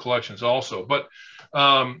multiple collections also, but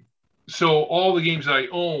so all the games I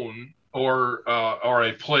own or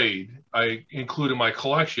I played, I include in my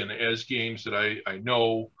collection as games that I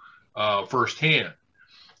know firsthand.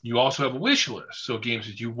 You also have a wish list, so games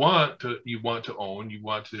that you want to own, you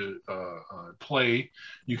want to play,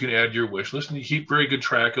 you can add to your wish list, and you keep very good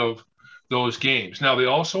track of those games. Now they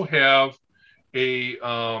also have a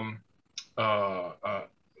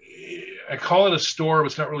I call it a store, but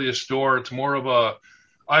it's not really a store. It's more of a,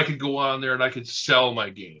 I could go on there and I could sell my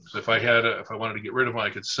games. If I wanted to get rid of them, I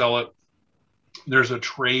could sell it. There's a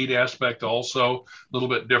trade aspect also, a little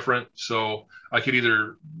bit different. So I could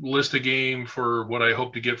either list a game for what I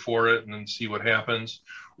hope to get for it and then see what happens,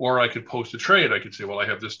 or I could post a trade. I could say, well, I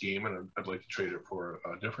have this game and I'd like to trade it for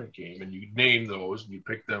a different game. And you name those and you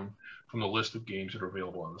pick them from the list of games that are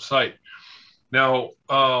available on the site. Now,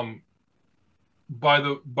 by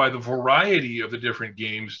the variety of the different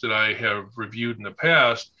games that I have reviewed in the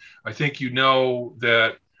past, I think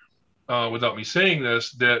that without me saying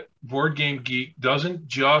this, that Board Game Geek doesn't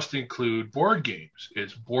just include board games.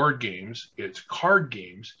 It's board games, it's card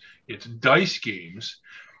games, it's dice games,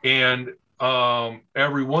 and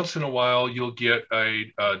every once in a while you'll get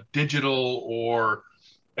a digital or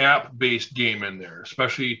app-based game in there,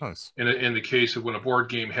 especially nice. in the case of when a board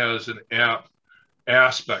game has an app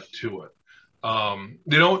aspect to it.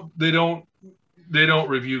 They don't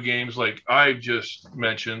review games like I've just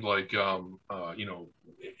mentioned, like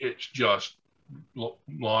it's just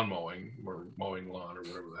lawn mowing or mowing lawn or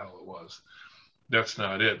whatever the hell it was. That's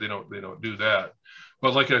not it. They don't do that.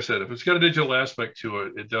 But like I said, if it's got a digital aspect to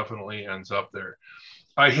it, it definitely ends up there.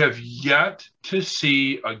 I have yet to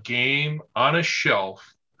see a game on a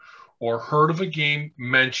shelf or heard of a game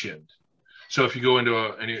mentioned. So if you go into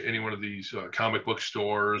any one of these comic book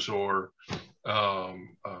stores or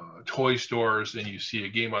toy stores and you see a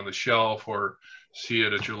game on the shelf or see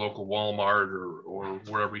it at your local Walmart or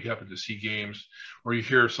wherever you happen to see games, or you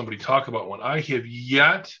hear somebody talk about one, I have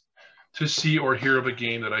yet to see or hear of a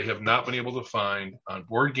game that I have not been able to find on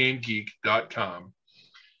BoardGameGeek.com.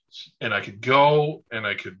 And I could go and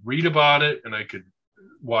I could read about it and I could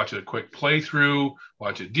watch a quick playthrough,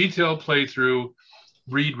 watch a detailed playthrough,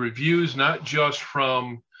 read reviews, not just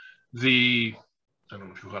from the, I don't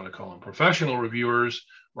know if you want to call them professional reviewers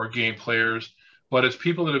or game players, but it's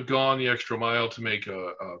people that have gone the extra mile to make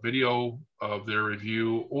a video of their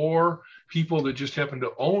review, or people that just happen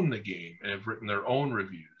to own the game and have written their own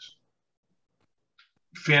reviews.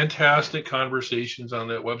 Fantastic conversations on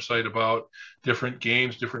that website about different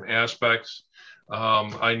games, different aspects.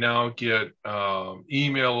 I now get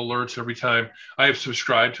email alerts every time. I have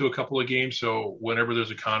subscribed to a couple of games, so whenever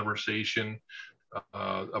there's a conversation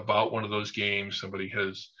about one of those games, somebody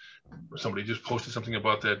just posted something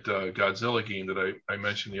about that Godzilla game that I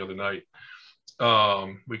mentioned the other night,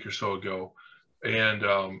 week or so ago, and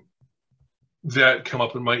that come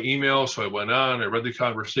up in my email. So I went on, I read the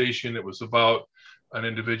conversation. It was about an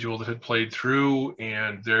individual that had played through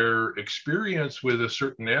and their experience with a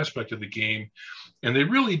certain aspect of the game. And they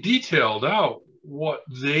really detailed out what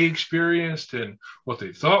they experienced and what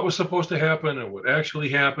they thought was supposed to happen and what actually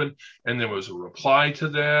happened. And there was a reply to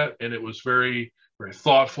that. And it was very, very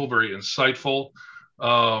thoughtful, very insightful.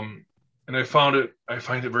 And I find it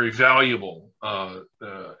very valuable.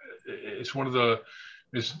 It's one of the,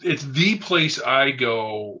 it's the place I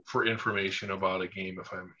go for information about a game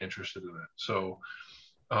if I'm interested in it. So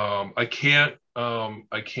I can't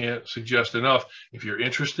suggest enough. If you're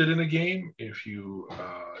interested in a game, if you're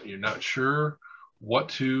not sure what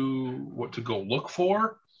to go look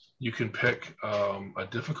for, you can pick a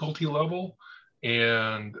difficulty level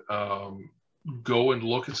and go and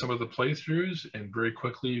look at some of the playthroughs, and very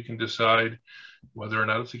quickly you can decide whether or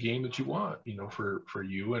not it's a game that you want, for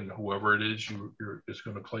you and whoever it is is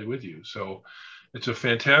going to play with you. So it's a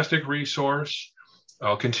fantastic resource.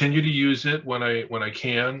 I'll continue to use it when I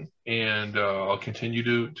can, and I'll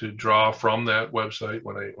continue to draw from that website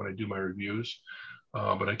when I do my reviews.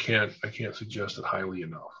 But I can't suggest it highly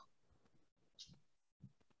enough.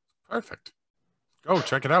 Perfect. Go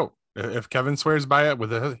check it out. If Kevin swears by it,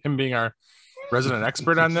 with him being our resident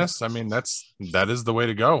expert on this, I mean, that is the way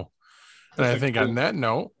to go. And I think on that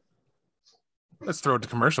note, let's throw it to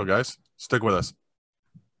commercial, guys. Stick with us.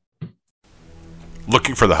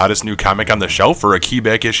 Looking for the hottest new comic on the shelf or a key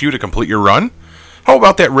back issue to complete your run? How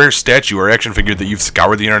about that rare statue or action figure that you've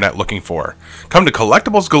scoured the internet looking for? Come to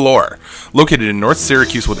Collectibles Galore, located in North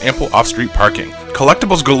Syracuse with ample off-street parking.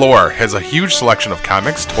 Collectibles Galore has a huge selection of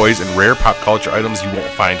comics, toys, and rare pop culture items you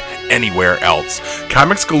won't find anywhere else.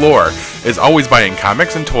 Comics Galore is always buying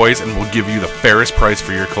comics and toys and will give you the fairest price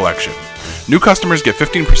for your collection. New customers get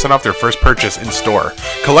 15% off their first purchase in store.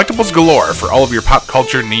 Collectibles Galore for all of your pop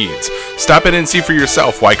culture needs. Stop in and see for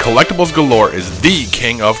yourself why Collectibles Galore is the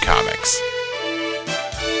king of comics.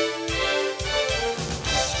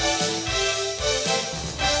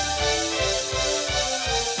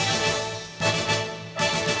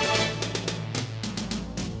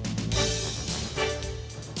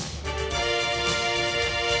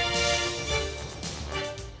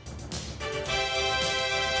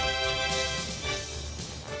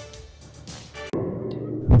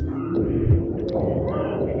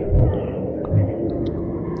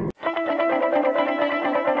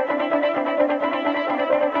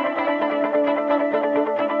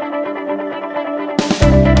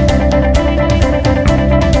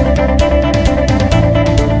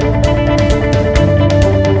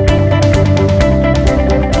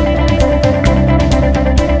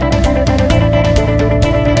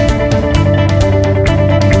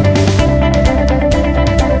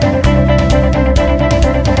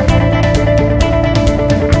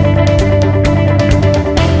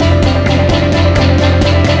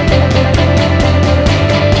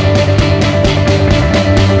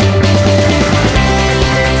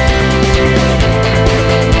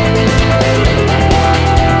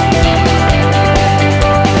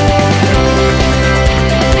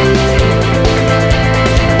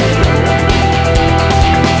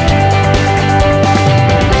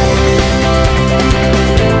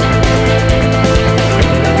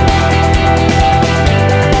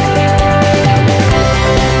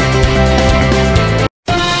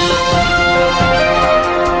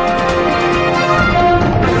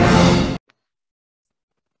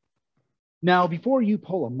 Now, before you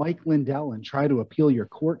pull a Mike Lindell and try to appeal your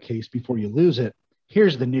court case before you lose it,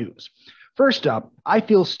 here's the news. First up, I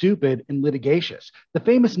Feel Stupid and Litigious. The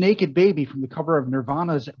famous naked baby from the cover of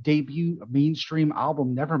Nirvana's debut mainstream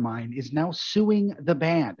album, Nevermind, is now suing the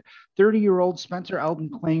band. 30-year-old Spencer Elden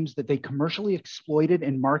claims that they commercially exploited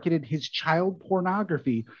and marketed his child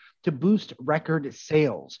pornography to boost record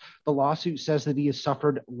sales. The lawsuit says that he has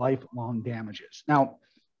suffered lifelong damages. Now,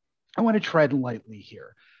 I want to tread lightly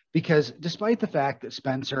here, because despite the fact that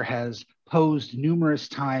Spencer has posed numerous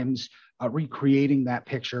times recreating that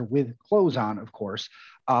picture with clothes on, of course,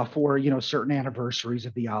 for certain anniversaries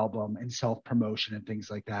of the album and self-promotion and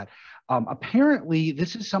things like that, apparently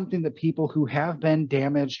this is something that people who have been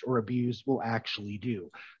damaged or abused will actually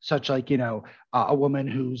do, such like a woman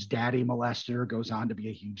whose daddy molested her goes on to be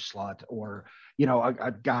a huge slut, or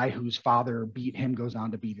a guy whose father beat him goes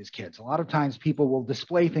on to beat his kids. A lot of times people will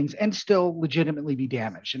display things and still legitimately be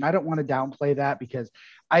damaged. And I don't want to downplay that, because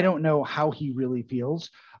I don't know how he really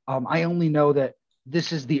feels. I only know that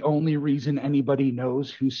this is the only reason anybody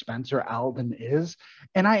knows who Spencer Elden is.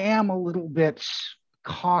 And I am a little bit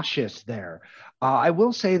cautious there. I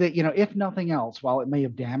will say that, if nothing else, while it may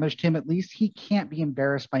have damaged him, at least he can't be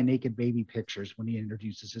embarrassed by naked baby pictures when he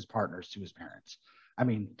introduces his partners to his parents. I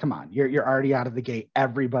mean, come on, you're already out of the gate.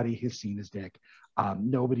 Everybody has seen his dick.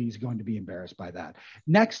 Nobody's going to be embarrassed by that.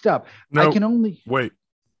 Next up, no, I can only wait.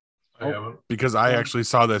 Because I actually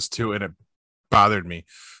saw this too, and it bothered me,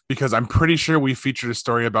 because I'm pretty sure we featured a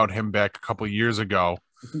story about him back a couple years ago.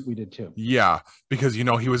 I think we did too. Yeah, because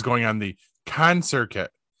he was going on the con circuit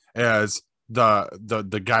as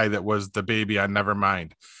the guy that was the baby on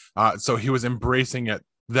Nevermind. So he was embracing it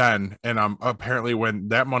then, and apparently when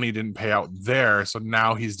that money didn't pay out there, so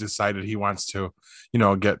now he's decided he wants to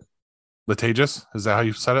get litigious. Is that how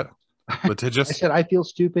you said it? Litigious. I said I feel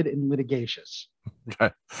stupid and litigious.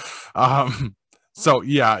 Okay. So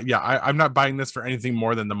I'm not buying this for anything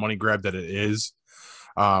more than the money grab that it is.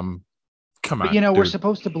 Come on, but we're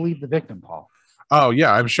supposed to believe the victim, Paul. Oh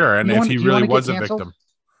yeah, I'm sure. And if he really was a victim, do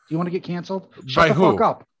you want to get canceled? By who? Fuck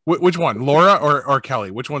up. Which one, Laura or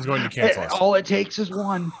Kelly? Which one's going to cancel us? All it takes is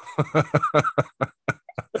one.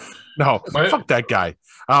 No, fuck that guy.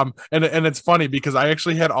 And it's funny because I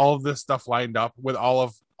actually had all of this stuff lined up with all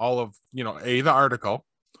of the article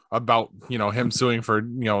about him suing for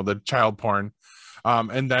the child porn,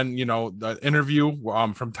 and then the interview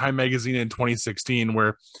from Time Magazine in 2016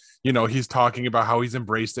 where he's talking about how he's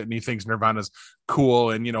embraced it and he thinks Nirvana's cool,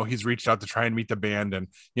 and he's reached out to try and meet the band, and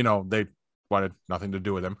they wanted nothing to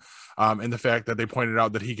do with him, and the fact that they pointed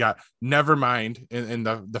out that he got Nevermind in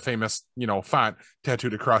the famous font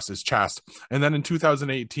tattooed across his chest. And then in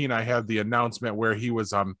 2018 I had the announcement where he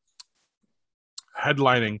was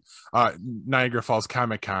headlining Niagara Falls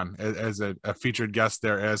Comic Con as a featured guest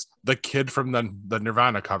there as the kid from the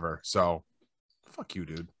Nirvana cover. So fuck you,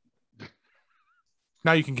 dude.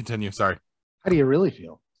 Now you can continue. Sorry. How do you really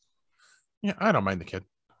feel? Yeah, I don't mind the kid.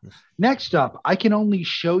 Next up, I can only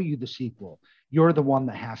show you the sequel. You're the one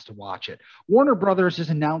that has to watch it. Warner Brothers has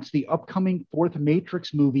announced the upcoming fourth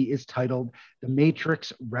Matrix movie is titled The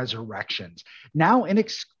Matrix Resurrections. Now,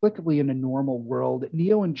 inexplicably in a normal world,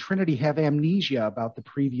 Neo and Trinity have amnesia about the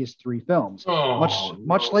previous three films,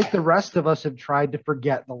 much like the rest of us have tried to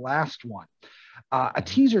forget the last one. A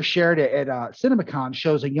teaser shared at CinemaCon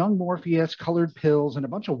shows a young Morpheus, colored pills, and a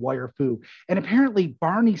bunch of wire foo, and apparently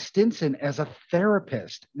Barney Stinson as a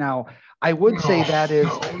therapist. Now, I would say that is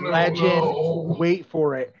legend. Wait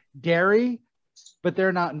for it, Derry, but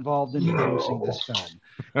they're not involved in producing this film.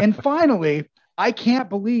 And finally, I can't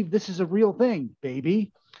believe this is a real thing,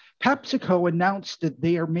 baby. PepsiCo announced that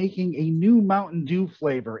they are making a new Mountain Dew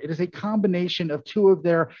flavor. It is a combination of two of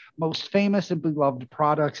their most famous and beloved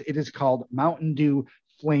products. It is called Mountain Dew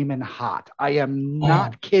Flamin' Hot. I am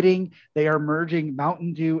not kidding. They are merging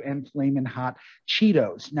Mountain Dew and Flamin' Hot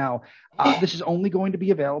Cheetos. Now, this is only going to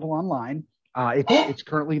be available online. It's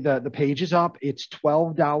currently, the page is up. It's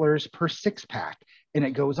 $12 per 6-pack, and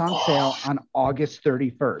it goes on sale on August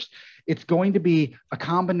 31st. It's going to be a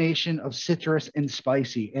combination of citrus and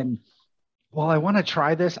spicy. And while I want to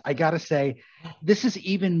try this, I got to say, this is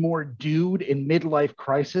even more dude in midlife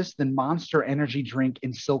crisis than Monster Energy drink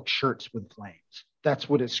in silk shirts with flames. That's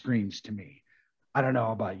what it screams to me. I don't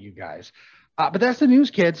know about you guys. But that's the news,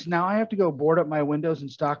 kids. Now I have to go board up my windows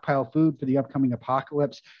and stockpile food for the upcoming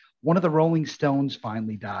apocalypse. One of the Rolling Stones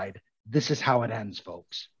finally died. This is how it ends,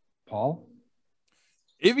 folks. Paul?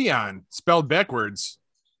 Evian, spelled backwards,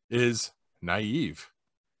 is naive.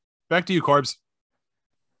 Back to you, Corbs.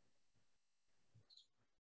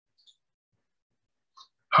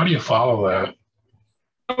 How do you follow that?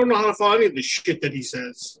 I don't know how to follow any of the shit that he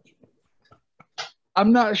says.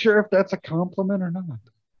 I'm not sure if that's a compliment or not.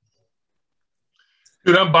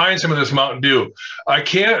 Dude, I'm buying some of this Mountain Dew. I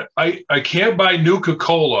can't buy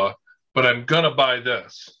Nuka-Cola, but I'm gonna buy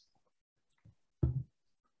this.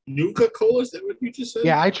 Nuka-Cola? Is that what you just said?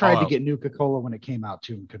 Yeah, I tried to get Nuka-Cola when it came out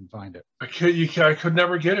too and couldn't find it. I could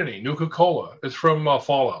never get any Nuka-Cola. It's from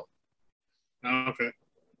Fallout. Oh, okay.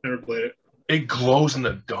 Never played it. It glows in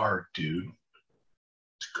the dark, dude.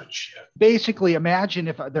 It's good shit. Basically, imagine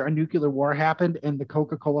if a nuclear war happened and the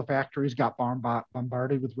Coca-Cola factories got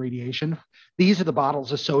bombarded with radiation. These are the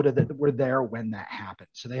bottles of soda that were there when that happened.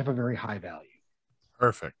 So they have a very high value.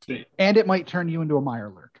 Perfect. And it might turn you into a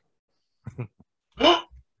Mirelurk.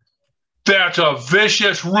 That's a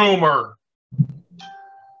vicious rumor.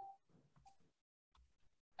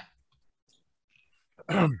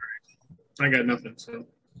 I got nothing, so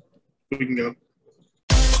we can go.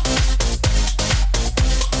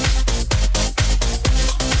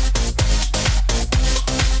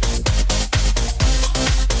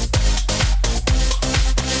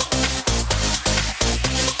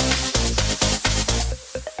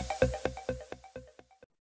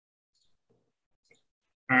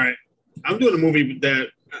 All right. I'm doing a movie that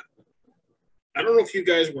I don't know if you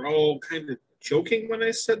guys were all kind of joking when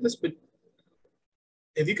I said this, but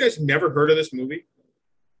have you guys never heard of this movie?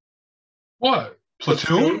 What?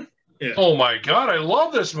 Platoon? Yeah. Oh my God, I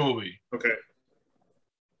love this movie. Okay.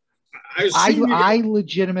 I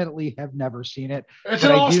legitimately have never seen it. It's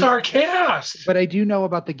an all-star cast. But I do know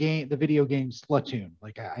about the video game Splatoon,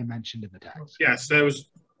 like I mentioned in the text. Yes, that was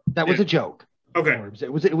a joke. Okay.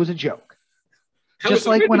 It was a joke. Just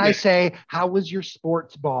like when I say, how was your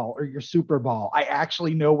sports ball or your Super Bowl? I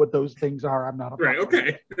actually know what those things are. I'm not a right.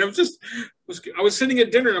 Okay. I was sitting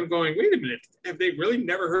at dinner and I'm going, wait a minute. Have they really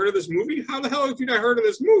never heard of this movie? How the hell have you not heard of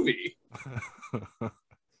this movie?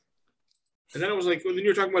 And then I was like, well, then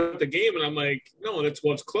you're talking about the game. And I'm like, no, it's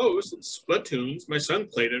close. It's Splatoon. My son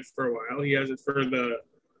played it for a while. He has it for the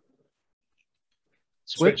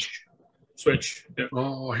Switch. Yeah.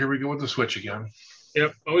 Oh, here we go with the Switch again.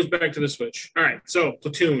 Yep, always back to the Switch. All right, so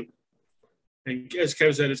Platoon. And as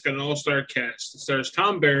Kev said, it's got an all-star cast. It stars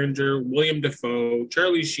Tom Berenger, William Dafoe,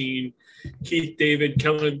 Charlie Sheen, Keith David,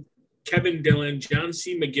 Kevin Dillon, John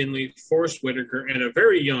C. McGinley, Forrest Whitaker, and a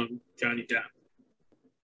very young Johnny Depp.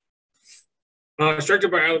 It's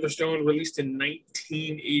directed by Oliver Stone, released in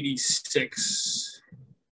 1986.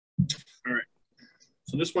 All right,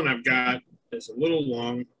 so this one I've got is a little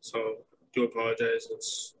long, so do apologize.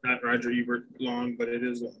 It's not Roger Ebert long, but it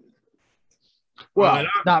is long. Well,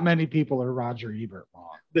 not many people are Roger Ebert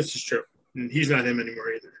long. This is true. And he's not him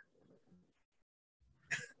anymore either.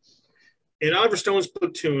 In Oliver Stone's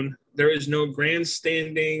Platoon, There is no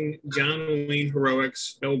grandstanding John Wayne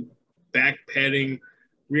heroics, no backpatting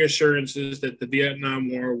reassurances that the Vietnam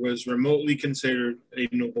War was remotely considered a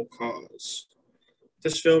noble cause.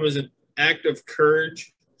 This film is an act of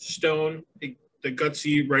courage. Stone, the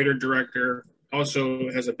gutsy writer-director, also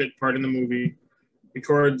has a bit part in the movie,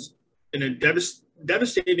 records in a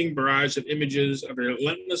devastating barrage of images of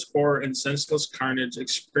relentless horror and senseless carnage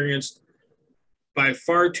experienced by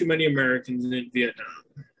far too many Americans in Vietnam.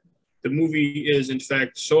 The movie is, in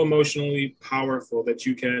fact, so emotionally powerful that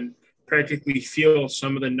you can practically feel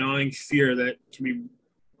some of the gnawing fear that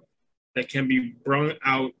can be brung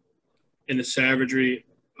out in the savagery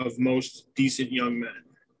of most decent young men.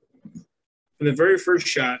 From the very first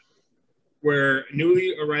shot, where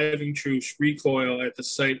newly arriving troops recoil at the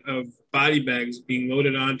sight of body bags being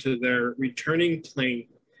loaded onto their returning plane,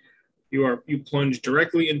 you plunge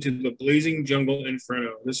directly into the blazing jungle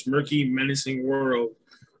inferno. This murky, menacing world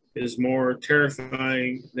is more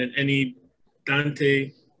terrifying than any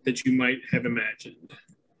Dante that you might have imagined.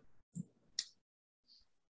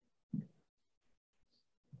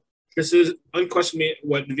 This is unquestionably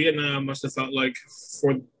what Vietnam must have felt like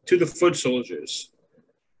to the foot soldiers,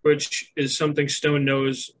 which is something Stone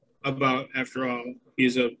knows about after all.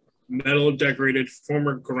 He's a medal-decorated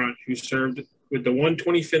former grunt who served with the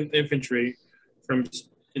 125th Infantry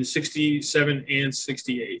in 67 and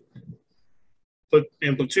 68.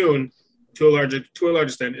 And Platoon, to a large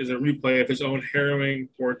extent, is a replay of his own harrowing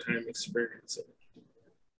wartime experience.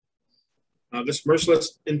 This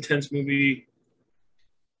merciless, intense movie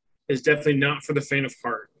is definitely not for the faint of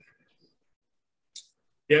heart.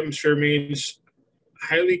 The atmosphere means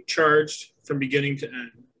highly charged from beginning to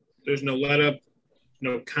end. There's no let-up,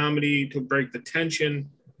 no comedy to break the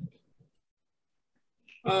tension.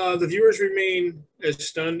 The viewers remain as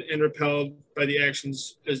stunned and repelled by the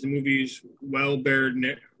actions as the movie's well-bared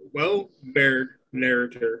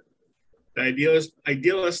narrator, the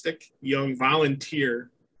idealistic young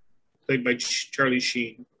volunteer, played by Charlie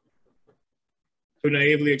Sheen, who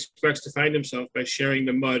naively expects to find himself by sharing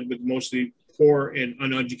the mud with mostly poor and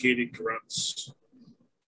uneducated grunts.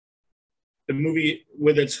 The movie,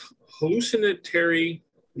 with its hallucinatory,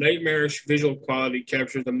 nightmarish visual quality,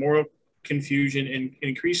 captures the moral confusion and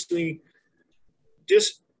increasingly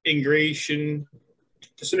disintegration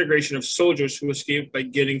of soldiers who escape by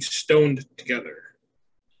getting stoned together.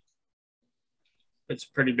 That's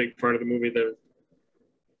a pretty big part of the movie.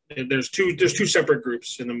 There's two separate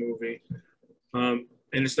groups in the movie. And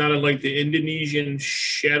it's not unlike the Indonesian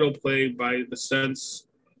shadow play by the sense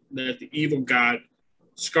that the evil god,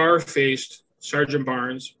 scar-faced Sergeant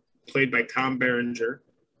Barnes, played by Tom Berenger,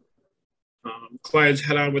 collides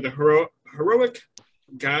head-on with a heroic,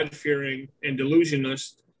 God-fearing, and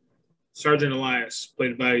delusionist Sergeant Elias,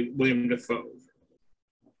 played by William Dafoe.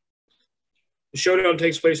 The showdown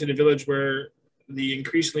takes place in a village where the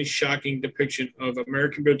increasingly shocking depiction of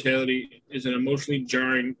American brutality is an emotionally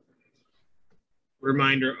jarring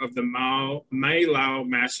reminder of the My Lao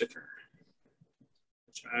massacre,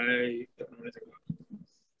 which I don't know anything about.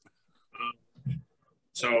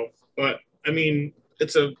 But I mean,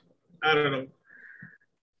 I don't know.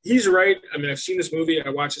 He's right. I mean, I've seen this movie. I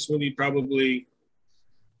watched this movie probably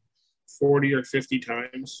 40 or 50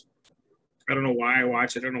 times. I don't know why I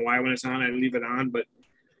watch it. I don't know why when it's on, I leave it on, but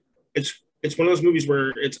it's one of those movies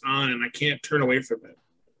where it's on and I can't turn away from it.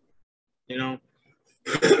 You know,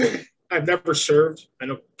 I've never served. I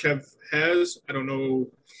know Kev has. I don't know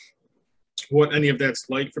what any of that's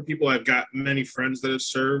like for people. I've got many friends that have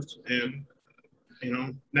served, and you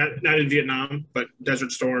know, not in Vietnam, but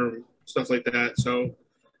Desert Storm, stuff like that. So,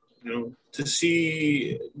 you know, to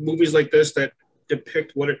see movies like this that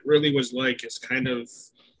depict what it really was like is kind of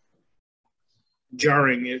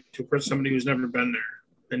jarring to somebody who's never been there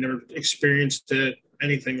and never experienced it,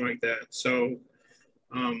 anything like that. So,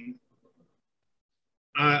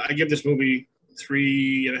 I give this movie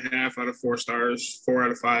 3.5 out of 4 stars, 4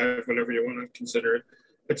 out of 5, whatever you want to consider it.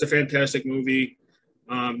 It's a fantastic movie.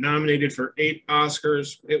 Nominated for 8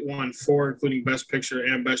 Oscars. It won 4, including Best Picture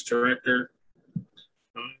and Best Director.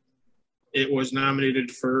 It was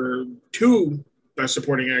nominated for 2 Best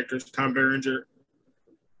Supporting Actors, Tom Berenger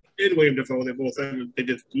and William Dafoe. They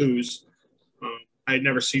did lose. I had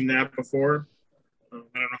never seen that before. I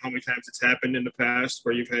don't know how many times it's happened in the past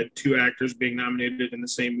where you've had 2 actors being nominated in the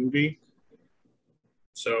same movie.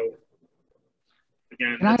 So,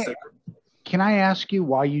 again, can I ask you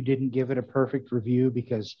why you didn't give it a perfect review?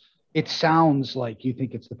 Because it sounds like you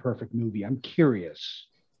think it's the perfect movie. I'm curious.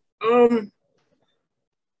 I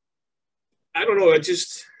don't know.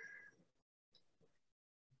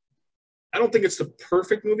 I don't think it's the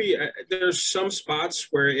perfect movie. There's some spots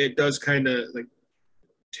where it does kind of like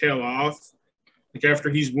tail off. Like after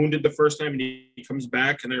he's wounded the first time and he comes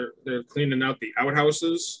back and they're cleaning out the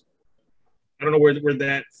outhouses. I don't know where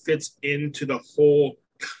that fits into the whole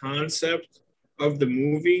concept of the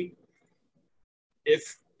movie.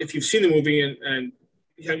 If you've seen the movie and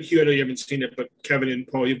Hugh, I know you haven't seen it, but Kevin and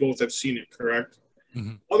Paul, you both have seen it, correct?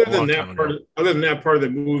 Mm-hmm. Other than that part of the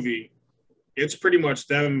movie, it's pretty much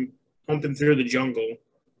them pumping through the jungle,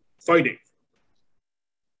 fighting.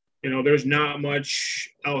 There's not much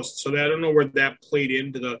else. So I don't know where that played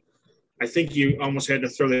into the. I think you almost had to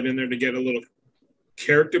throw that in there to get a little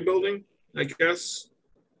character building, I guess.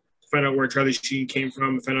 Find out where Charlie Sheen came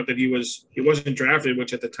from. Find out that he wasn't drafted,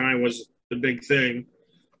 which at the time was the big thing,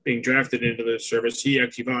 being drafted into the service. He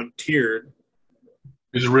actually volunteered.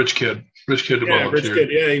 He's a rich kid. Rich kid to volunteer. Rich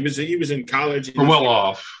kid. Yeah, he was in college. Well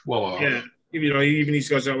off. Yeah. Even he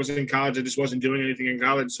goes, I was in college, I just wasn't doing anything in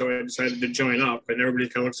college, so I decided to join up. And everybody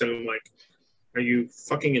kind of looks at him like, are you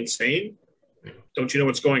fucking insane? Don't you know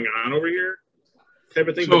what's going on over here? Type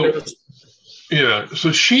of thing.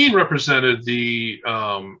 So Sheen represented the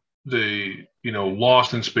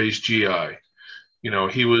Lost in Space GI.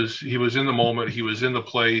 He was in the moment, he was in the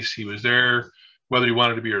place, he was there, whether he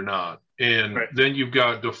wanted to be or not. And then you've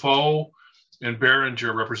got Dafoe and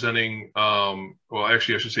Berenger representing, I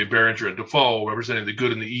should say Berenger and Dafoe representing the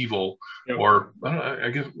good and the evil, or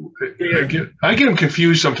I get them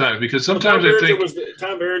confused sometimes because sometimes I think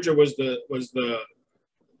Tom Berenger was the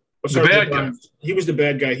bad guy. He was the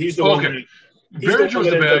bad guy. He's the one. Berenger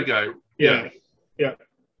was the bad guy. Yeah.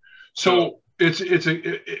 So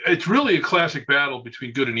it's really a classic battle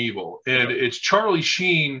between good and evil, and it's Charlie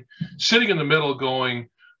Sheen sitting in the middle, going,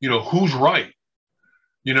 who's right?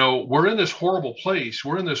 We're in this horrible place.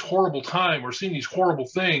 We're in this horrible time. We're seeing these horrible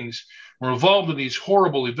things. We're involved in these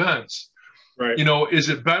horrible events. Right. Is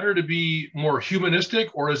it better to be more humanistic,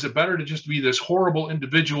 or is it better to just be this horrible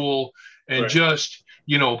individual and just,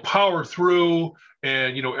 power through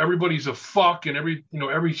and, everybody's a fuck and every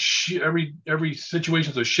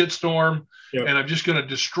situation's a shitstorm and I'm just going to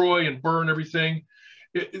destroy and burn everything.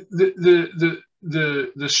 The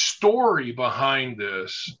story behind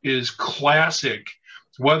this is classic,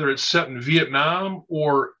 whether it's set in Vietnam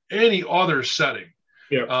or any other setting,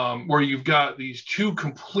 where you've got these two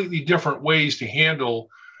completely different ways to handle,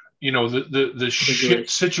 the shit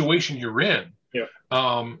situation you're in.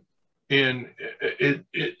 And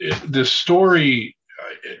the story,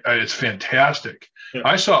 it's fantastic.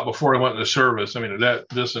 I saw it before I went into service. I mean,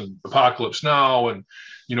 this and Apocalypse Now, and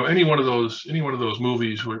any one of those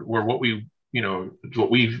movies were what we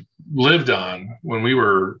lived on when we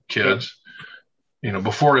were kids.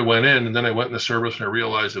 Before I went in, and then I went in the service and I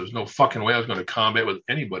realized there was no fucking way I was going to combat with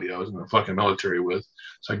anybody I was in the fucking military with.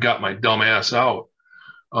 So I got my dumb ass out.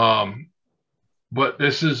 But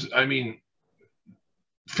this is, I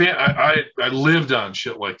lived on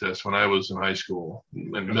shit like this when I was in high school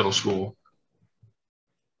and middle school.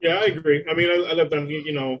 Yeah, I agree. I lived on,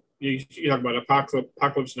 you talk about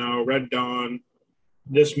Apocalypse Now, Red Dawn,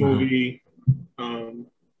 this movie.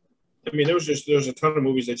 There's a ton of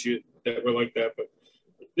movies that were like that, but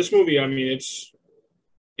this movie, it's,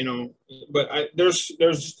 but there's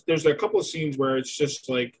a couple of scenes where it's just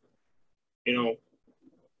like,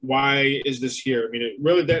 why is this here? It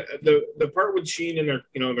really, that the part with Sheen and they're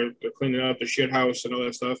cleaning out the shit house and all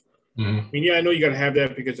that stuff. Mm-hmm. I know you got to have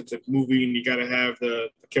that because it's a movie and you got to have the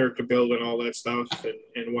character build and all that stuff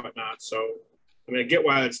and whatnot. So, I get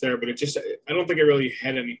why it's there, but I don't think it really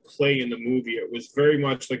had any play in the movie. It was very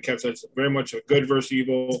much, like Kev said, very much a good versus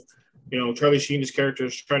evil. Charlie Sheen's character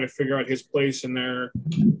is trying to figure out his place in there.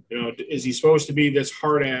 Is he supposed to be this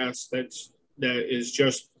hard ass that is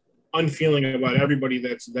just unfeeling about everybody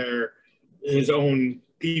that's there, his own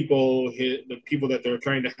people, the people that they're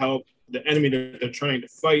trying to help, the enemy that they're trying to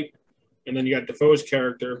fight, and then you got Defoe's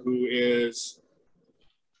character who is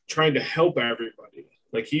trying to help everybody.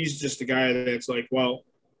 Like, he's just the guy that's like, well,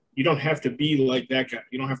 you don't have to be like that guy.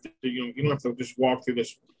 You don't have to, you don't have to just walk through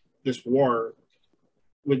this war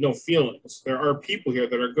with no feelings. There are people here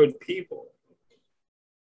that are good people.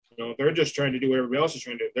 They're just trying to do what everybody else is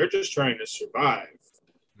trying to do. They're just trying to survive.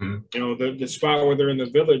 Mm-hmm. The spot where they're in the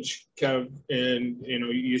village, Kev, and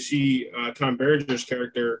you see Tom Berenger's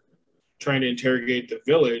character trying to interrogate the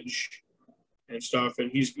village and stuff, and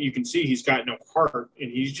you can see he's got no heart, and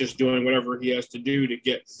he's just doing whatever he has to do to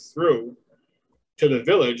get through to the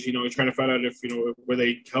village. He's trying to find out if were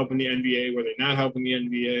they helping the NBA, were they not helping the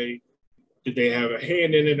NBA, did they have a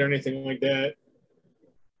hand in it or anything like that,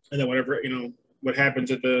 and then whatever what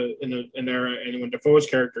happens in there, and when Defoe's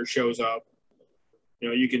character shows up, You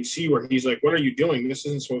know, you can see where he's like, "What are you doing? This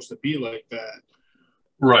isn't supposed to be like that."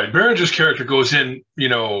 Right. Berenger's character goes in, you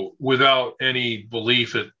know, without any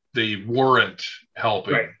belief that they weren't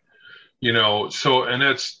helping. Right. You know, so and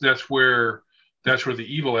that's where the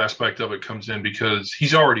evil aspect of it comes in, because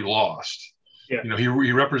he's already lost. Yeah. You know,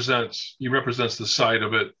 he represents the side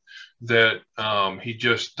of it that he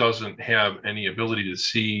just doesn't have any ability to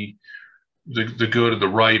see the good or the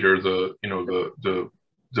right, or the, you know,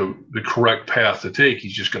 the correct path to take.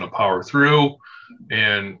 He's just going to power through.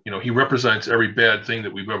 And, you know, he represents every bad thing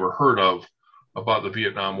that we've ever heard of about the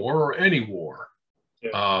Vietnam War, or any war.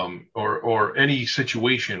 Yeah. Or any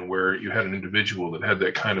situation where you had an individual that had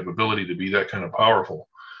that kind of ability to be that kind of powerful.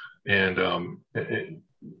 And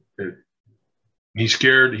he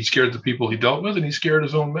scared the people he dealt with, and he scared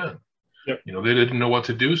his own men. Yep. You know, they didn't know what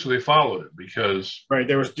to do, so they followed it because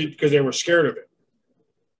because they were scared of it.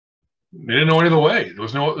 They didn't know any other way.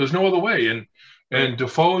 There's no other way. And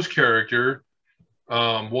Defoe's character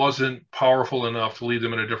wasn't powerful enough to lead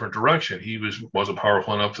them in a different direction. He wasn't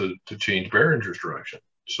powerful enough to change Berenger's direction.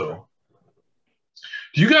 So,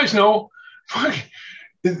 do you guys know?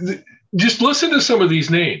 Just listen to some of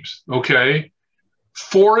these names, okay?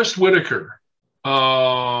 Forrest Whitaker, who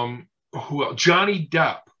else? Johnny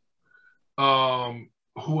Depp.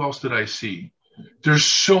 Who else did I see? There's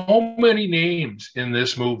so many names in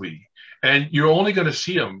this movie, and you're only going to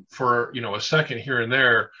see them for, you know, a second here and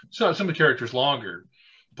there. So some of the characters longer,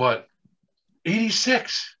 but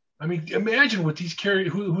 86. I mean, imagine what these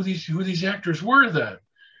who these actors were then.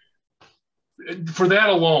 For that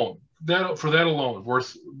alone,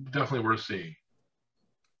 definitely worth seeing.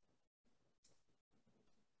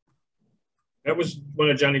 That was one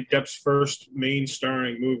of Johnny Depp's first main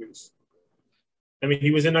starring movies. I mean,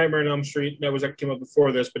 he was in Nightmare on Elm Street. That came up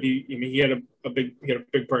before this, but he had a big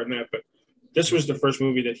part in that. But this was the first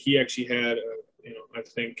movie that he actually had, I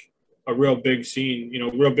think, a real big scene,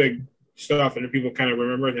 real big stuff, and people kind of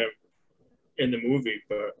remembered him in the movie.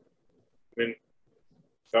 But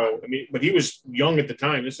but he was young at the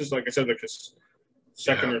time. This is, like I said, like his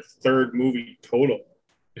second or third movie total.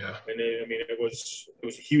 Yeah, and it was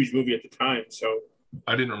a huge movie at the time. So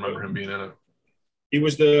I didn't remember him being in it. He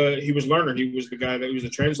was Lerner. He was the guy that was the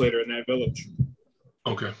translator in that village.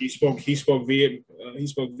 Okay. He spoke Vietnamese.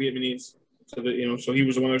 So that, so he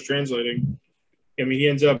was the one that was translating. I mean, he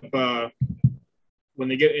ends up when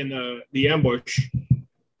they get in the ambush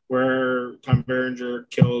where Tom Berenger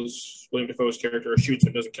kills William Dafoe's character, or shoots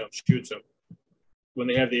him, doesn't kill him, shoots him. When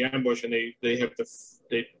they have the ambush and they have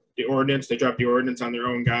the ordnance, they drop the ordnance on their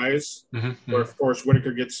own guys. Mm-hmm. Where, of course,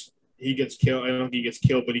 Whitaker gets killed. I don't think he gets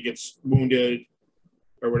killed, but he gets wounded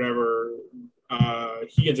or whatever.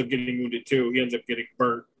 He ends up getting wounded too. He ends up getting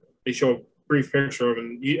burnt. They show a brief picture of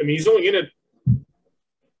him. He's only in it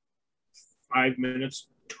 5 minutes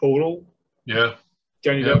total. Yeah.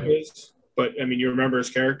 Johnny Depp is. But you remember his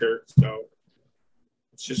character, so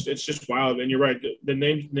it's just wild. And you're right. The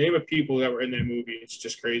name of people that were in that movie, it's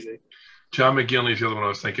just crazy. John McGinley's the other one I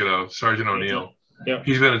was thinking of. Sergeant O'Neill. Yeah.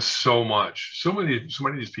 He's been in so much. So many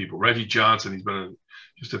of these people. Reggie Johnson, he's been in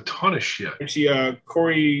just a ton of shit. Actually,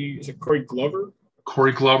 Corey Glover?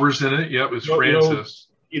 Corey Glover's in it. Yep, it's Francis.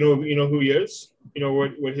 You know who he is? You know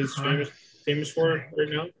what his famous for right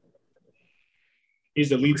now? He's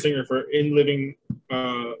the lead singer for In Living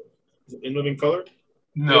Color.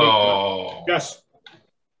 No. Yes.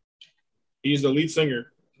 He's the lead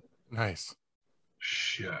singer. Nice.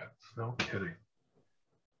 Shit. No kidding.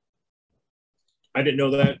 I didn't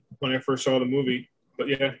know that when I first saw the movie, but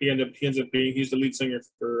yeah, he ends up being he's the lead singer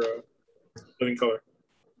for Living Color.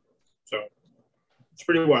 So it's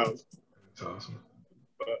pretty wild. It's awesome.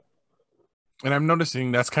 And I'm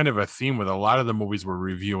noticing that's kind of a theme with a lot of the movies we're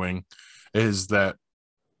reviewing, is that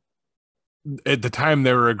at the time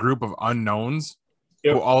they were a group of unknowns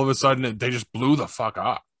who all of a sudden they just blew the fuck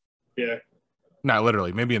up. Yeah. Not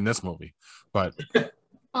literally, maybe in this movie, but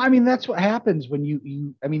that's what happens when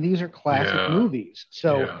these are classic movies.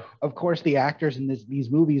 So of course the actors in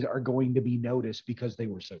these movies are going to be noticed because they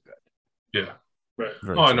were so good. Yeah. Right.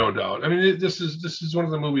 Oh, no doubt. This is one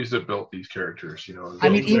of the movies that built these characters,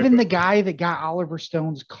 even the guy that got Oliver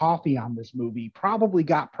Stone's coffee on this movie probably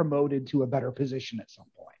got promoted to a better position at some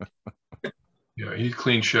point. Yeah, he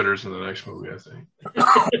clean shitters in the next movie, I think.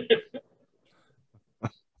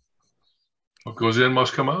 What goes in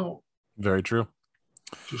must come out. Very true.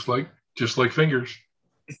 Just like fingers.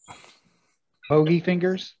 Bogey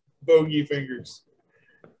fingers. Bogey fingers.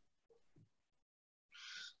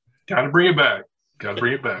 Got to bring it back.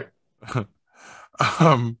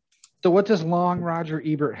 So what does Long Roger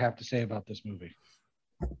Ebert have to say about this movie?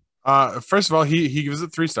 First of all, he gives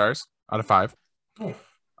it 3 stars out of 5.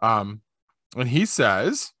 And he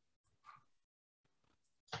says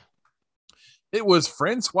it was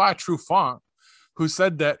Francois Truffaut who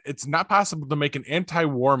said that it's not possible to make an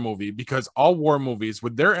anti-war movie because all war movies,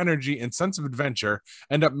 with their energy and sense of adventure,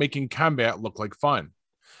 end up making combat look like fun.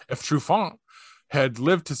 If Truffaut had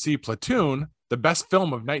lived to see Platoon, the best film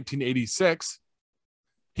of 1986,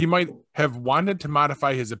 he might have wanted to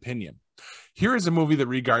modify his opinion. Here is a movie that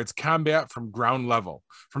regards combat from ground level,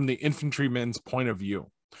 from the infantryman's point of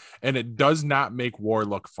view, and it does not make war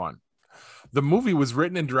look fun. The movie was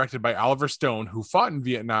written and directed by Oliver Stone, who fought in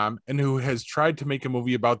Vietnam and who has tried to make a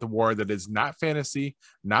movie about the war that is not fantasy,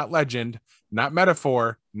 not legend, not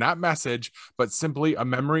metaphor, not message, but simply a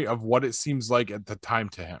memory of what it seems like at the time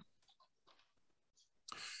to him.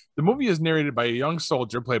 The movie is narrated by a young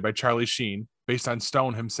soldier played by Charlie Sheen, based on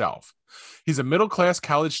Stone himself. He's a middle-class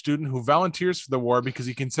college student who volunteers for the war because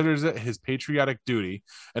he considers it his patriotic duty,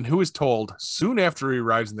 and who is told soon after he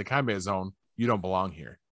arrives in the combat zone, "You don't belong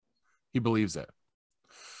here." He believes it.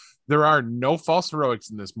 There are no false heroics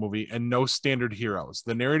in this movie and no standard heroes.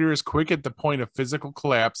 The narrator is quick at the point of physical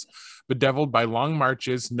collapse, bedeviled by long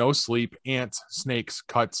marches, no sleep, ants, snakes,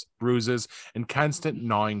 cuts, bruises, and constant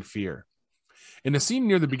gnawing fear. In a scene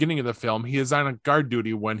near the beginning of the film, he is on guard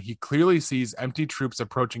duty when he clearly sees enemy troops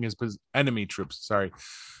approaching his position,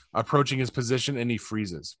 and he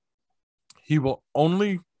freezes. He will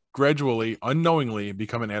only gradually, unknowingly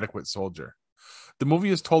become an adequate soldier. The movie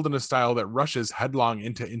is told in a style that rushes headlong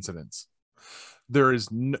into incidents. There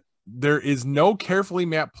is no carefully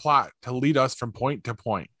mapped plot to lead us from point to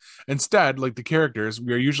point. Instead, like the characters,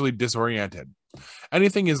 we are usually disoriented.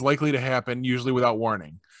 Anything is likely to happen, usually without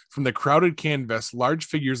warning. From the crowded canvas, large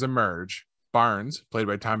figures emerge. Barnes, played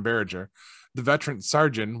by Tom Berenger, the veteran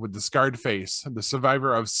sergeant with the scarred face, the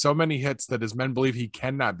survivor of so many hits that his men believe he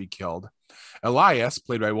cannot be killed. Elias,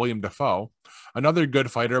 played by William Dafoe, another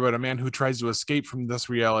good fighter, but a man who tries to escape from this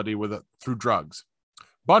reality through drugs.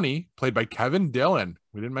 Bunny, played by Kevin Dillon,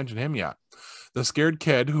 we didn't mention him yet, the scared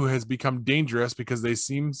kid who has become dangerous because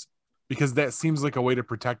that seems like a way to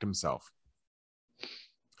protect himself.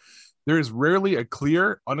 There is rarely a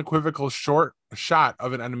clear, unequivocal short shot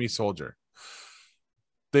of an enemy soldier.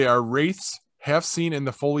 They are wraiths, half seen in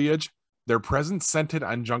the foliage, their presence scented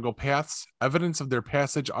on jungle paths, evidence of their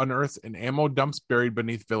passage unearthed in ammo dumps buried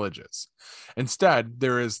beneath villages. Instead,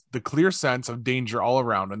 there is the clear sense of danger all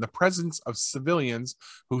around and the presence of civilians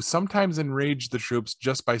who sometimes enrage the troops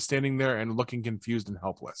just by standing there and looking confused and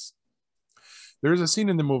helpless. There is a scene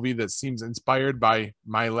in the movie that seems inspired by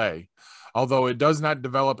My Lai, although it does not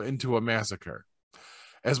develop into a massacre.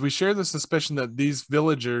 As we share the suspicion that these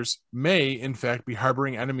villagers may, in fact, be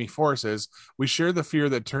harboring enemy forces, we share the fear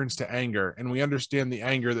that turns to anger, and we understand the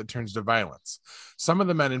anger that turns to violence. Some of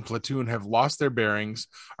the men in Platoon have lost their bearings,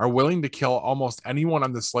 are willing to kill almost anyone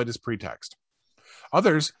on the slightest pretext.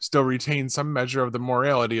 Others still retain some measure of the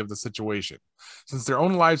morality of the situation. Since their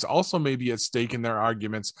own lives also may be at stake in their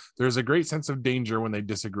arguments, there is a great sense of danger when they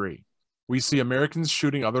disagree. We see Americans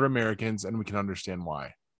shooting other Americans, and we can understand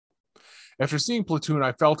why. After seeing Platoon,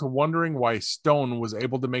 I fell to wondering why Stone was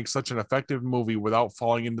able to make such an effective movie without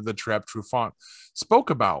falling into the trap Truffaut spoke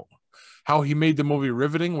about, how he made the movie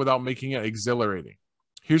riveting without making it exhilarating.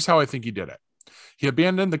 Here's how I think he did it. He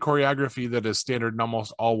abandoned the choreography that is standard in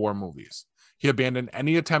almost all war movies. He abandoned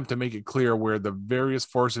any attempt to make it clear where the various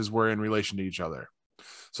forces were in relation to each other,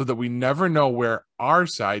 so that we never know where our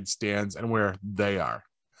side stands and where they are.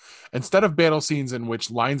 Instead of battle scenes in which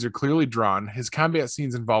lines are clearly drawn, his combat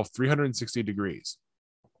scenes involve 360 degrees.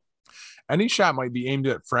 Any shot might be aimed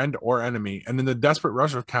at friend or enemy, and in the desperate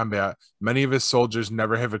rush of combat, many of his soldiers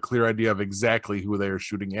never have a clear idea of exactly who they are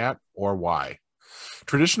shooting at or why.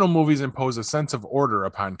 Traditional movies impose a sense of order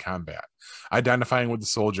upon combat. Identifying with the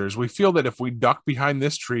soldiers, we feel that if we duck behind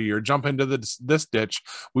this tree or jump into this ditch,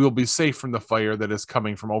 we will be safe from the fire that is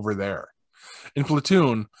coming from over there. In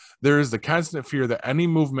Platoon, there is the constant fear that any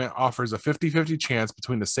movement offers a 50-50 chance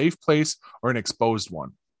between a safe place or an exposed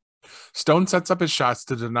one. Stone sets up his shots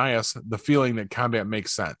to deny us the feeling that combat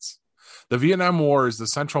makes sense. The Vietnam War is the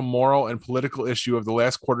central moral and political issue of the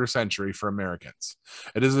last quarter century for Americans.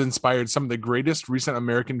 It has inspired some of the greatest recent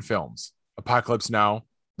American films: Apocalypse Now,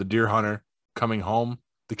 The Deer Hunter, Coming Home,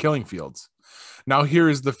 The Killing Fields. Now here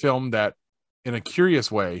is the film that, in a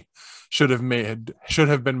curious way, should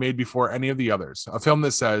have been made before any of the others. A film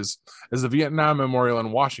that says, as the Vietnam Memorial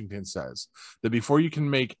in Washington says, that before you can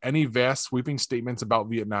make any vast sweeping statements about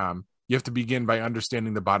Vietnam, you have to begin by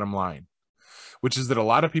understanding the bottom line, which is that a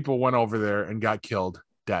lot of people went over there and got killed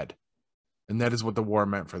dead. And that is what the war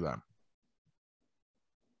meant for them.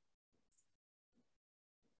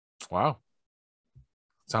 Wow.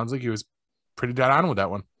 Sounds like he was pretty dead on with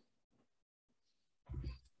that one.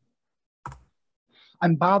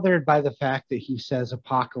 I'm bothered by the fact that he says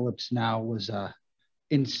Apocalypse Now was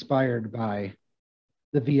inspired by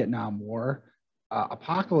the Vietnam War.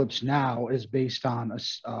 Apocalypse Now is based on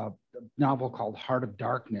a novel called Heart of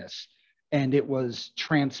Darkness, and it was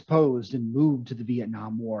transposed and moved to the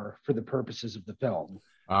Vietnam War for the purposes of the film.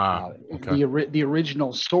 Okay. The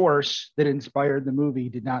original source that inspired the movie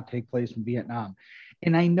did not take place in Vietnam.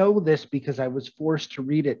 And I know this because I was forced to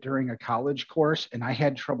read it during a college course, and I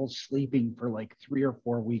had trouble sleeping for like 3 or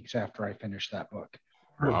 4 weeks after I finished that book.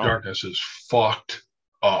 Heart of Darkness is fucked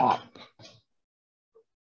up.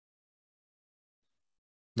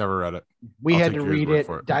 Never read it. We had to read it,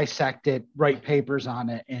 dissect it, write papers on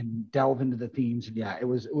it, and delve into the themes. And yeah, it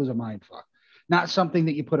was a mind fuck. Not something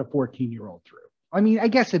that you put a 14-year-old through. I mean, I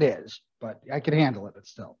guess it is, but I could handle it, but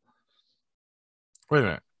still. Wait a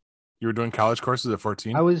minute. You were doing college courses at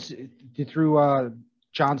 14? I was through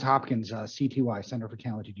Johns Hopkins CTY, Center for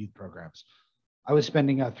Talented Youth Programs. I was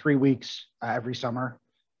spending 3 weeks every summer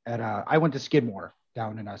at I went to Skidmore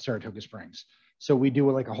down in Saratoga Springs. So we do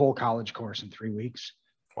like a whole college course in 3 weeks.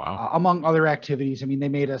 Wow. Among other activities. I mean, they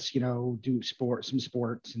made us, do some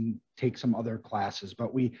sports and take some other classes,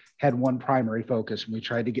 but we had one primary focus and we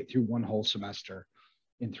tried to get through one whole semester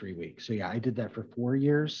in 3 weeks. So yeah, I did that for 4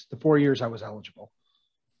 years. The 4 years I was eligible.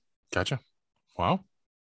 Gotcha. Wow.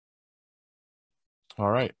 All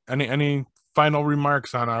right. Any final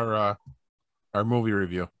remarks on our movie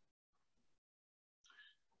review?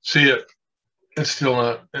 See it. It's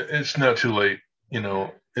not too late.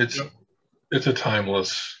 It's a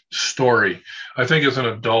timeless story. I think as an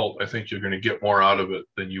adult, I think you're going to get more out of it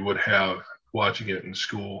than you would have watching it in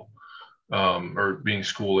school or being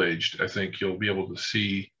school aged. I think you'll be able to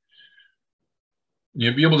see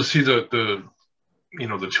the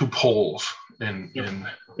two poles and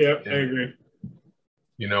I agree.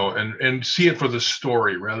 And see it for the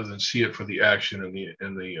story rather than see it for the action and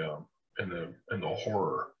the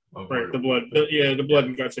horror of the blood. The blood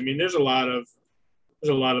and guts. I mean, there's a lot of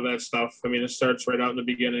that stuff. I mean, it starts right out in the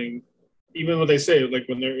beginning. Even what they say, like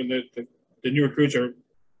when the new recruits are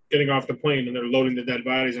getting off the plane and they're loading the dead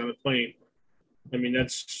bodies on the plane. I mean,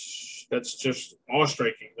 that's just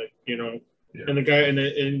awe-striking. Like, and the guy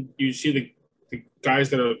and you see the guys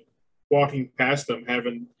that are walking past them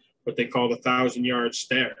having what they call the 1,000-yard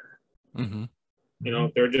stare. Mm-hmm.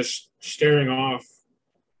 They're just staring off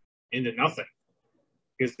into nothing.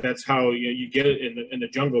 Because that's how you get it in the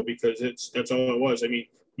jungle, because that's all it was. I mean,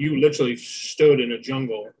 you literally stood in a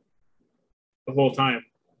jungle the whole time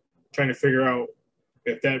trying to figure out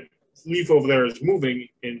if that leaf over there is moving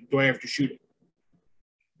and do I have to shoot it?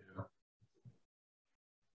 Yeah.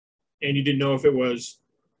 And you didn't know if it was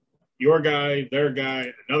your guy, their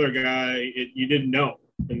guy, another guy. You didn't know.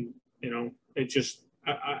 And, it just,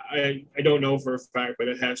 I don't know for a fact, but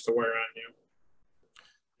it has to wear on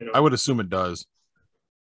you. I would assume it does.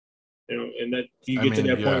 And that you get to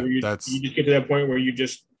that point where you just get to that point where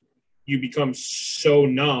you become so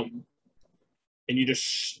numb and you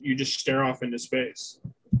just stare off into space,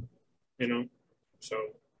 so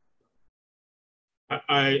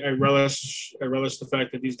I relish the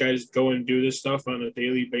fact that these guys go and do this stuff on a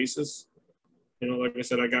daily basis. Like I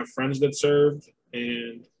said, I got friends that served,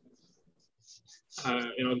 and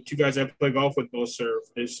the two guys I play golf with both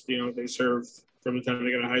served. They served from the time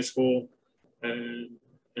they got out of high school, and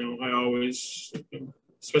I always,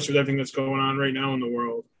 especially with everything that's going on right now in the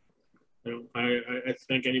world, I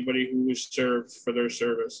thank anybody who was served for their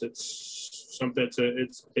service. It's something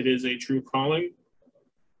it is a true calling,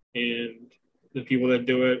 and the people that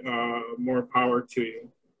do it, more power to you.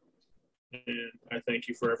 And I thank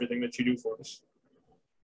you for everything that you do for us.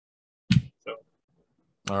 So.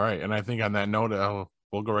 All right. And I think on that note,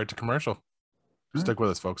 we'll go right to commercial. Stick with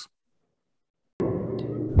us, folks.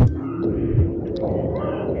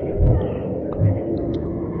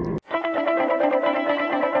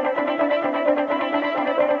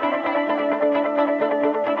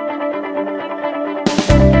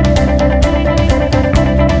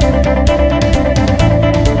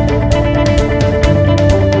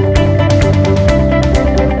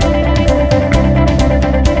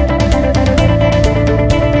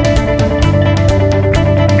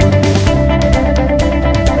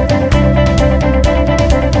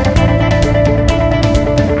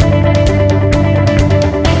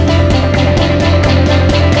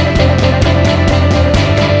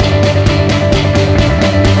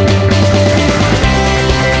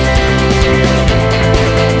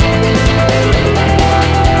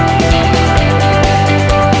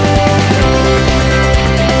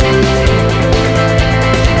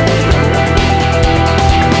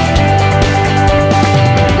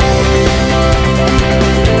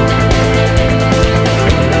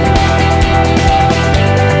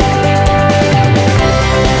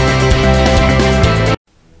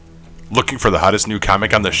 for the hottest new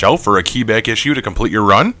comic on the shelf or a key back issue to complete your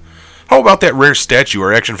run? How about that rare statue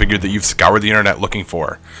or action figure that you've scoured the internet looking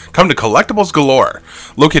for? Come to Collectibles Galore,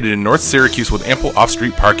 located in North Syracuse with ample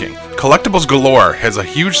off-street parking. Collectibles Galore has a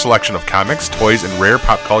huge selection of comics, toys, and rare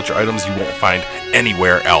pop culture items you won't find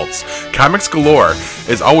anywhere else. Comics Galore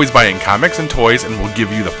is always buying comics and toys and will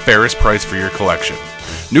give you the fairest price for your collection.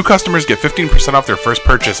 New customers get 15% off their first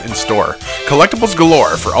purchase in store. Collectibles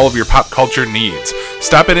Galore for all of your pop culture needs.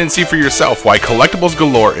 Stop in and see for yourself why Collectibles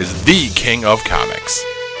Galore is the king of comics.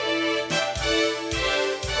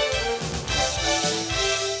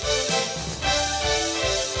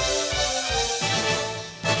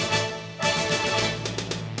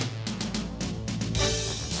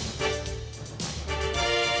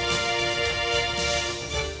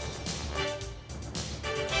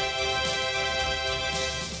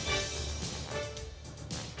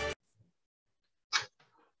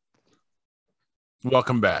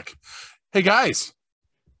 Welcome back. Hey guys,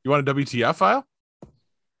 you want a WTF file?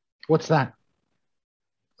 What's that?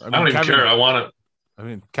 I don't even care. I want it. I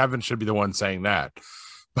mean, Kevin should be the one saying that.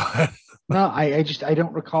 But no, I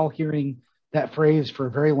don't recall hearing that phrase for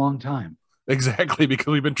a very long time. Exactly, because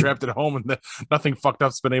we've been trapped at home and nothing fucked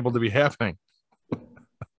up's been able to be happening.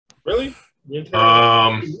 Really?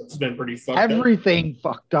 It's been pretty fucked up. Everything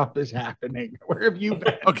fucked up is happening. Where have you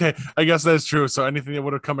been? Okay, I guess that's true. So anything that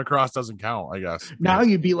would have come across doesn't count, I guess. Now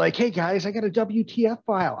you'd be like, hey guys, I got a WTF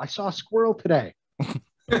file. I saw a squirrel today.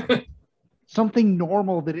 Something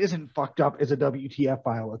normal that isn't fucked up is a WTF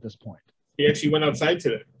file at this point. He actually went outside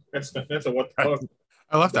today. That's a what the fuck.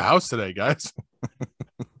 I left the house today, guys.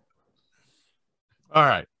 All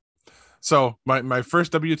right. So my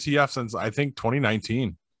first WTF since I think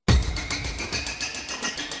 2019.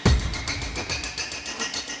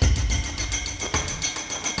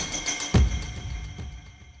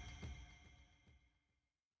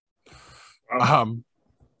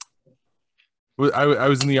 I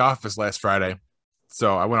was in the office last Friday,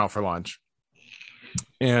 so I went out for lunch,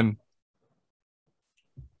 and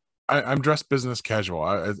I'm dressed business casual,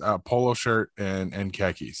 a polo shirt and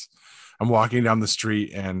khakis. I'm walking down the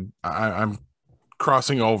street, and I'm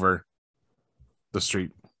crossing over the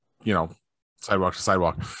street, sidewalk to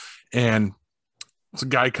sidewalk, and it's a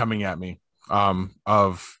guy coming at me,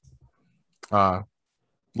 of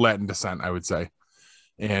Latin descent, I would say.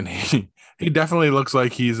 And he definitely looks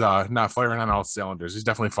like he's not firing on all cylinders. He's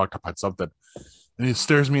definitely fucked up at something. And he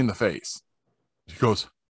stares me in the face. He goes,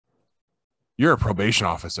 "You're a probation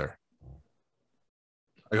officer."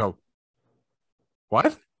 I go,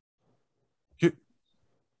 "What?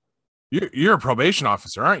 You're a probation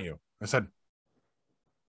officer, aren't you?" I said,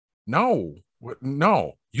 No,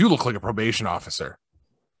 you look like a probation officer."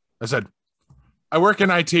 I said, "I work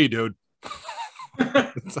in IT, dude."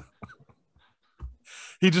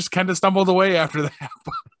 He just kind of stumbled away after that.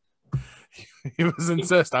 He was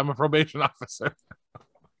insist, "I'm a probation officer."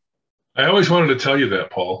 I always wanted to tell you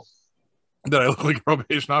that, Paul. That I look like a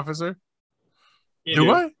probation officer?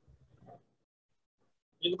 Do I?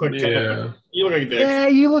 You look like you look like a dick. Yeah,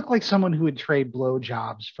 you look like someone who would trade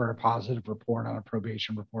blowjobs for a positive report on a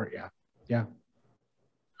probation report. Yeah.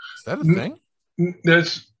 Is that a thing?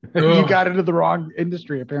 That's You got into the wrong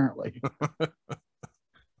industry, apparently.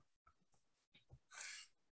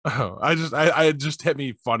 Oh, I just hit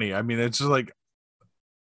me funny. I mean, it's just like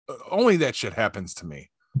only that shit happens to me,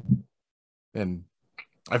 and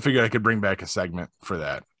I figured I could bring back a segment for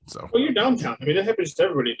that. So, well, you're downtown. I mean, that happens to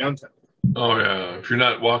everybody downtown. Oh yeah, if you're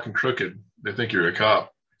not walking crooked, they think you're a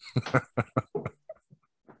cop.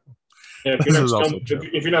 Yeah,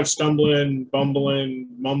 if you're not stumbling, bumbling,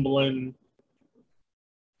 mumbling,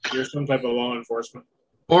 you're some type of law enforcement.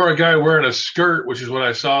 Or a guy wearing a skirt, which is what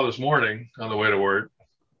I saw this morning on the way to work.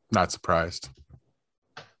 not surprised.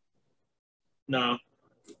 No.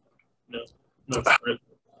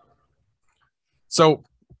 So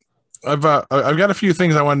I've got a few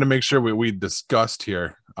things I wanted to make sure we discussed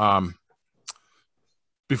here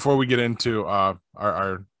before we get into our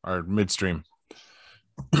midstream.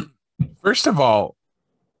 First of all,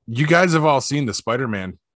 you guys have all seen the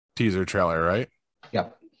Spider-Man teaser trailer, right?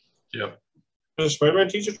 Yep. The Spider-Man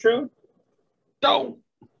teaser trailer? No.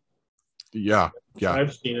 Yeah.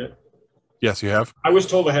 I've seen it. Yes, you have? I was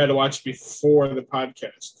told I had to watch it before the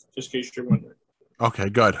podcast, just in case you're wondering. Okay,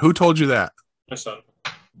 good. Who told you that? My son.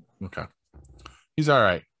 Okay. He's all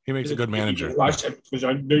right. He makes a good manager. Watch it because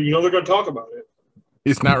they're going to talk about it.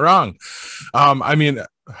 He's not wrong. I mean,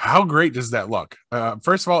 how great does that look?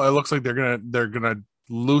 First of all, it looks like they're gonna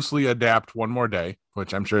loosely adapt One More Day,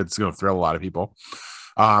 which I'm sure it's gonna thrill a lot of people.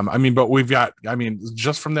 But we've got,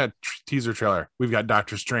 just from that teaser trailer, we've got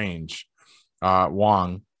Doctor Strange,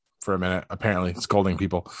 Wong, for a minute, apparently scolding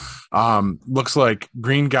people. Looks like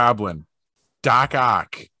Green Goblin, Doc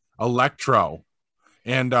Ock, Electro,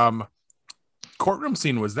 and courtroom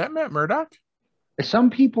scene. Was that Matt Murdock? Some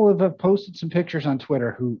people have posted some pictures on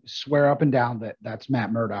Twitter who swear up and down that that's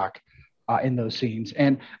Matt Murdock in those scenes,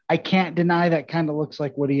 and I can't deny that kind of looks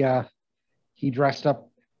like what he dressed up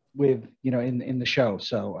with, in the show.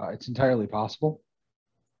 So it's entirely possible.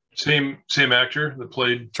 Same actor that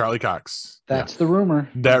played Charlie Cox. That's the rumor.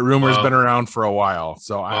 That rumor's been around for a while,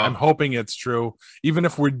 so I'm hoping it's true. Even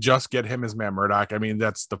if we just get him as Matt Murdock, I mean,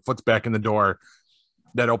 that's the foot's back in the door.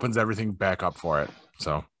 That opens everything back up for it.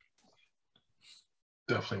 So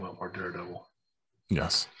definitely want more Daredevil.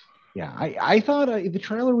 Yes. Yeah, I thought the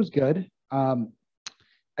trailer was good.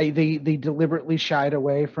 They deliberately shied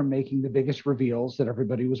away from making the biggest reveals that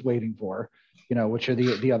everybody was waiting for, which are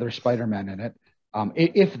the other Spider-Men in it.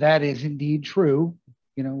 If that is indeed true,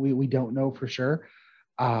 we don't know for sure.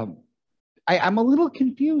 I'm a little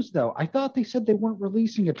confused though. I thought they said they weren't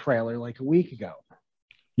releasing a trailer like a week ago.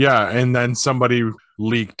 Yeah, and then somebody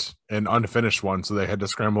leaked an unfinished one, so they had to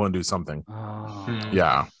scramble and do something.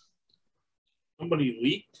 Yeah. Somebody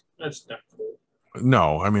leaked? That's not cool.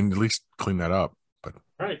 No, I mean, at least clean that up. But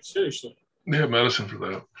all right, seriously. They have medicine for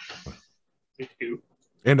that. They do.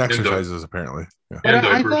 And exercises, apparently. Yeah. But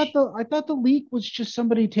I thought the leak was just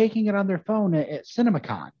somebody taking it on their phone at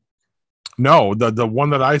CinemaCon. No, the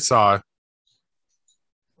one that I saw.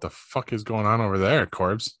 The fuck is going on over there,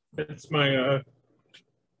 Corbs? It's my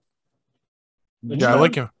yeah,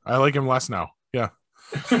 I like him less now. Yeah.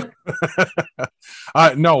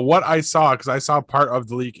 No, what I saw, because I saw part of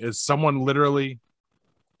the leak, is someone literally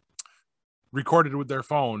recorded with their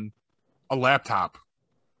phone a laptop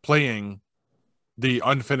playing the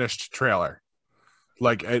unfinished trailer.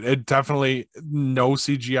 Like it definitely, no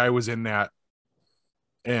CGI was in that,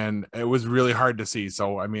 and it was really hard to see.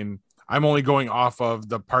 So I mean, I'm only going off of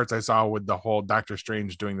the parts I saw with the whole Doctor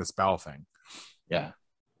Strange doing the spell thing. Yeah,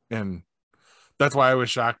 and that's why I was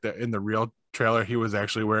shocked that in the real trailer he was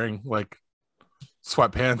actually wearing like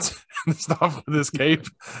sweatpants and stuff with his cape.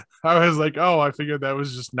 I was like, oh, I figured that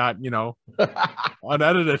was just not,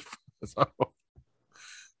 unedited. So,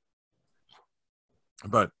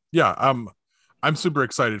 but yeah, I'm super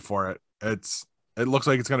excited for it. It looks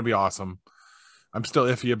like it's going to be awesome. I'm still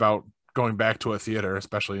iffy about going back to a theater,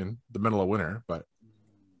 especially in the middle of winter. But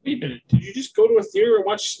wait a minute, did you just go to a theater and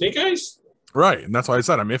watch Snake Eyes? Right, and that's why I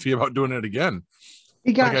said I'm iffy about doing it again.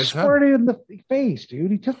 He got squirted in the face,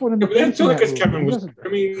 dude. He took one in the face.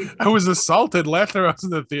 I was assaulted last time I was in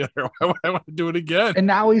the theater. Why would I want to do it again? And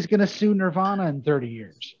now he's going to sue Nirvana in 30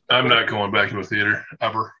 years. I'm not going back to a theater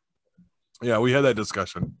ever. Yeah, we had that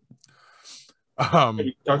discussion.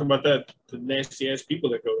 Talking about that, the nasty ass people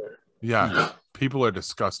that go there. Yeah, people are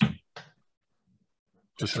disgusting.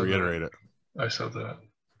 Just to reiterate it. I said that.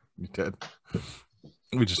 You did.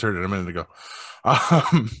 We just heard it a minute ago.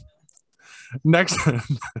 Next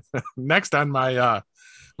on my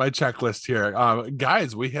my checklist here,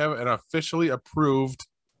 guys, we have an officially approved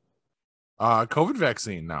COVID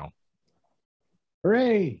vaccine now.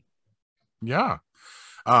 Hooray! Yeah,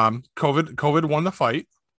 COVID won the fight.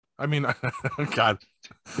 I mean, God,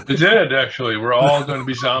 it did actually. We're all going to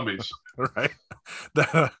be zombies, right?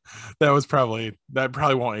 That probably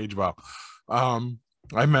won't age well.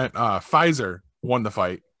 I meant Pfizer won the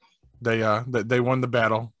fight. They won the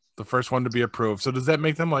battle. The first one to be approved. So does that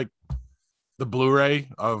make them like the Blu-ray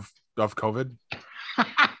of COVID?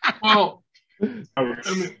 Well, I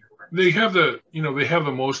mean, they have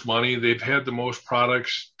the most money. They've had the most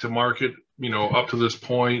products to market, up to this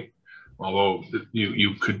point. Although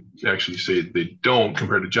you could actually say they don't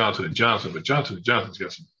compared to Johnson & Johnson, but Johnson & Johnson's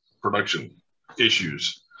got some production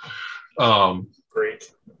issues.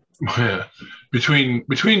 Great. Yeah. Between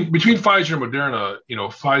Pfizer and Moderna,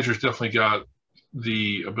 Pfizer's definitely got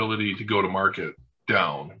the ability to go to market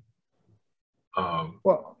down.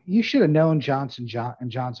 Well, you should have known Johnson &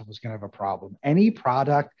 Johnson was going to have a problem. Any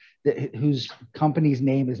product whose company's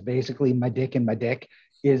name is basically my dick and my dick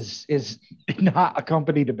is not a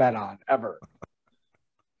company to bet on ever.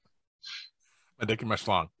 My dick and my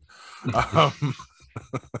schlong.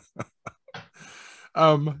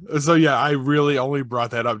 So yeah, I really only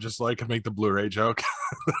brought that up just so I could make the Blu-ray joke.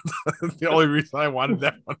 The only reason I wanted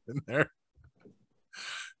that one in there.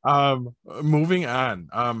 Moving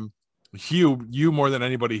on. Hugh, you more than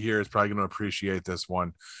anybody here is probably going to appreciate this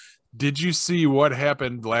one. Did you see what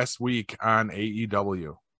happened last week on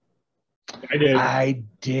AEW? I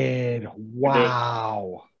did.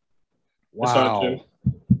 Wow. What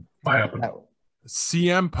happened?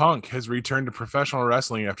 CM Punk has returned to professional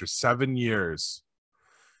wrestling after 7 years.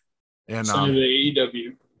 And the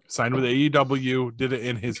AEW. Signed with AEW, did it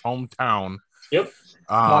in his hometown. Yep.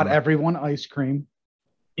 Bought everyone ice cream.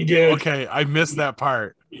 He did. Okay, I missed that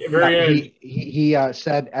part. He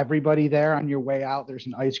said, everybody there on your way out, there's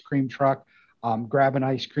an ice cream truck. Grab an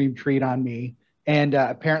ice cream treat on me. And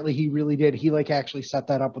apparently he really did. He actually set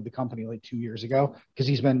that up with the company 2 years ago because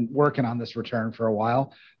he's been working on this return for a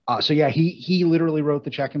while. So yeah, he literally wrote the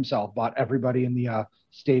check himself, bought everybody in the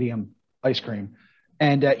stadium ice cream.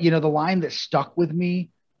 And the line that stuck with me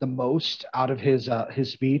the most out of his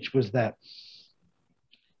speech was that,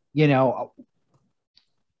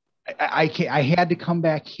 I had to come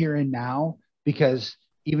back here and now because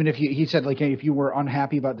even if he said if you were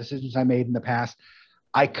unhappy about decisions I made in the past,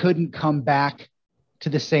 I couldn't come back to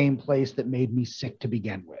the same place that made me sick to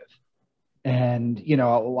begin with. And,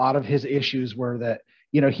 a lot of his issues were that,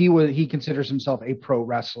 he considers himself a pro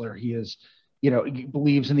wrestler. He is, he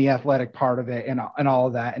believes in the athletic part of it and all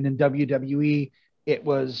of that. And in WWE, it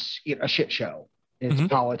was a shit show. It's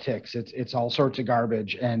politics. It's all sorts of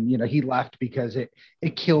garbage. And, he left because it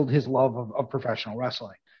killed his love of professional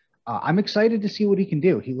wrestling. I'm excited to see what he can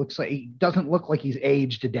do. He doesn't look like he's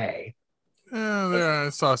aged a day. I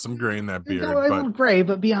saw some gray in that beard. But gray,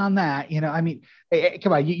 but beyond that,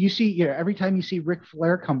 come on, you see, every time you see Ric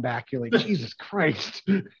Flair come back, you're like, Jesus Christ,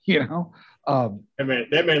 That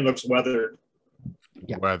man looks weathered.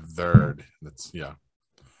 Yeah. Weathered. That's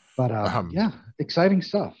But exciting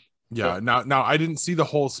stuff. Yeah. Now I didn't see the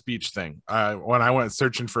whole speech thing. When I went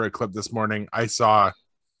searching for a clip this morning, I saw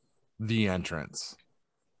the entrance.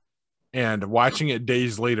 And watching it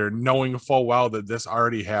days later, knowing full well that this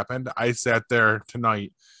already happened, I sat there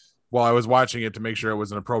tonight while I was watching it to make sure it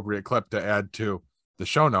was an appropriate clip to add to the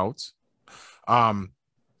show notes.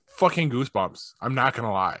 Fucking goosebumps. I'm not going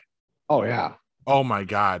to lie. Oh, yeah. Oh, my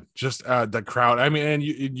God. Just the crowd. I mean, and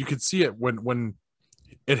you could see it when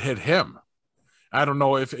it hit him. I don't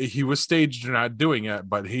know if he was staged or not doing it,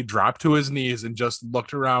 but he dropped to his knees and just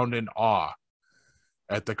looked around in awe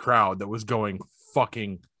at the crowd that was going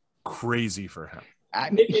fucking crazy for him.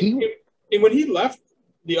 And when he left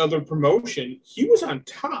the other promotion, he was on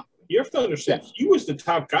top. You have to understand, he was the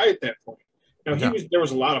top guy at that point. Now there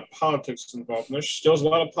was a lot of politics involved, and there still is a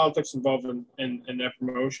lot of politics involved in that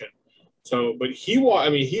promotion. So, but he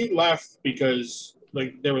left because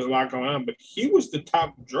there was a lot going on, but he was the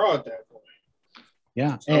top draw at that point.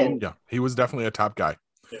 Yeah, so, he was definitely a top guy.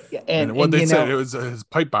 Yeah, and what they said, it was his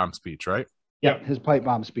pipe bomb speech, right? Yeah, his pipe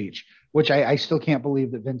bomb speech, which I still can't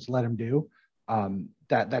believe that Vince let him do.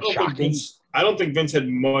 That's shocking. I don't think Vince had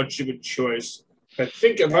much of a choice. I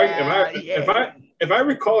think if I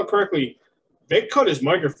recall it correctly, they cut his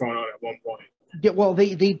microphone out at one point. Yeah, well,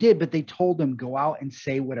 they did, but they told him go out and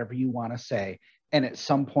say whatever you want to say, and at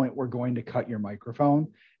some point we're going to cut your microphone.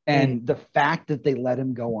 And the fact that they let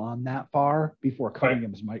him go on that far before cutting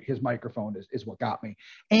his microphone is what got me.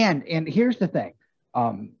 And here's the thing.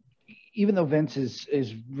 Even though Vince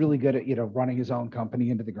is really good at, running his own company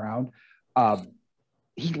into the ground,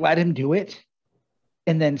 he let him do it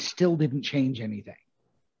and then still didn't change anything,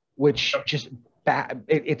 which just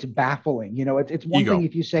it's baffling. It's one thing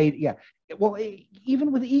if you say,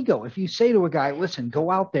 even with ego, if you say to a guy, listen, go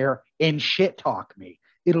out there and shit talk me,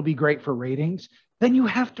 it'll be great for ratings, then you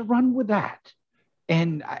have to run with that.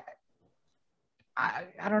 And I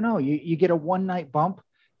don't know, you get a one-night bump,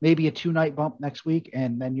 maybe a 2-night bump next week,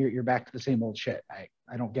 and then you're back to the same old shit.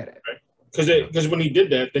 I don't get it. Because when he did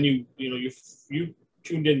that, then you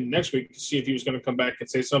tuned in next week to see if he was going to come back and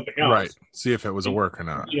say something else. Right. See if it was a work or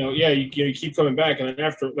not. You keep coming back, and then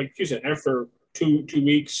after, like you said, after two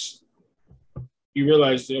weeks, you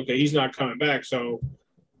realize okay, he's not coming back. So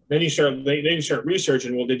then you start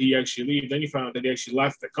researching. Well, did he actually leave? Then you found out that he actually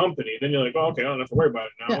left the company. Then you're like, oh, okay, I don't have to worry about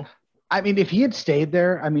it now. Yeah. I mean, if he had stayed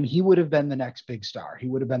there, he would have been the next big star. He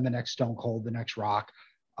would have been the next Stone Cold, the next Rock,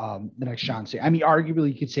 the next John Cena.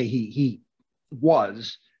 Arguably, you could say he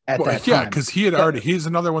was at that time. Yeah, because he's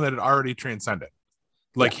another one that had already transcended.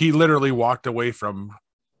 He literally walked away from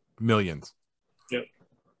millions. Yep.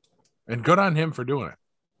 And good on him for doing it.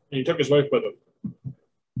 And he took his wife with him.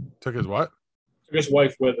 Took his what? Took his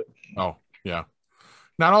wife with him. Oh, yeah.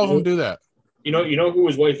 Not all of them do that. You know who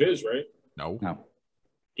his wife is, right? No.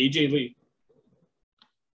 AJ Lee.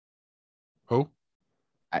 Who?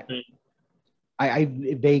 I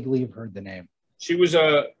vaguely have heard the name. She was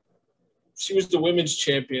the women's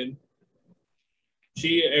champion.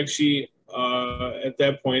 She actually at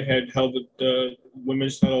that point had held the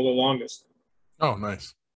women's title the longest. Oh,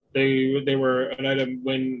 nice. They were an item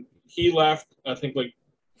when he left. I think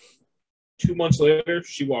 2 months later,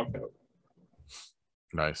 she walked out.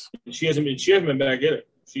 Nice. And she hasn't been back in it.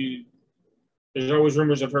 there's always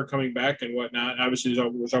rumors of her coming back and whatnot. Obviously,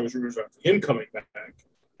 there's always rumors of him coming back.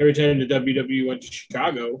 Every time the WWE went to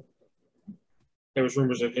Chicago, there was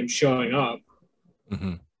rumors of him showing up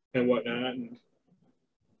and whatnot. And,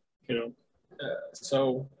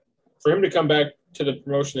 so for him to come back to the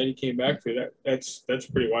promotion that he came back to, that's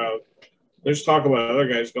pretty wild. There's talk about other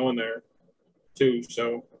guys going there too.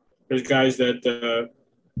 So there's guys that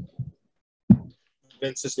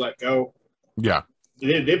Vince has let go. Yeah.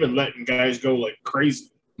 They've been letting guys go like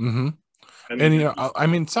crazy. And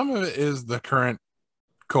some of it is the current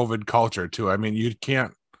COVID culture too. I mean, you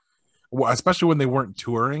can't, especially when they weren't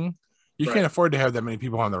touring, you can't afford to have that many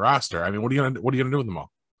people on the roster. I mean, what are you gonna do with them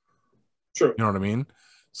all? True. You know what I mean?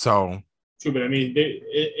 So true, but I mean,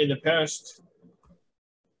 in the past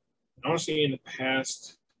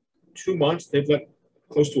 2 months, they've let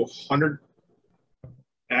close to 100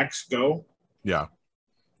 acts go. Yeah.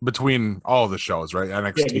 Between all the shows, right?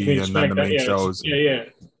 NXT and then the main shows. Yeah.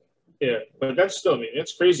 But that's still,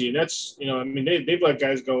 that's crazy. And that's, they've let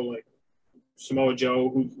guys go like Samoa Joe,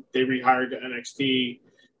 who they rehired to NXT.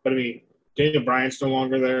 But Daniel Bryan's no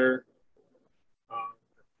longer there.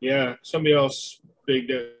 Somebody else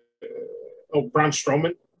big. Braun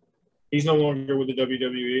Strowman. He's no longer with the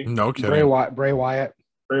WWE. No kidding. Bray Wyatt.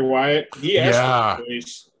 He asked for his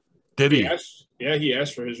release. Did he? He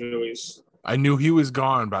asked for his release. I knew he was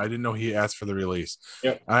gone, but I didn't know he asked for the release.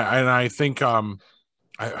 Yep. I think I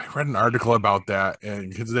read an article about that, and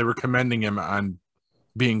because they were commending him on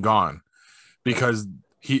being gone because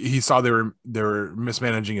he saw they were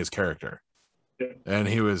mismanaging his character, and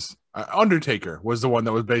he was Undertaker was the one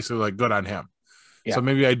that was basically like good on him. Yeah. So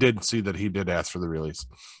maybe I did see that he did ask for the release.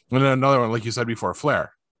 And then another one, like you said before,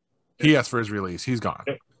 Flair, he asked for his release. He's gone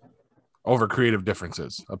over creative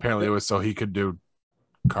differences. Apparently, it was so he could do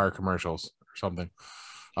car commercials or something.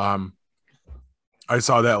 I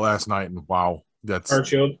saw that last night, and wow, that's Car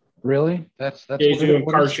Shield. Really? That's he's doing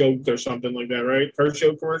Car Shield or something like that, right? Car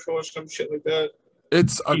Shield commercial or some shit like that.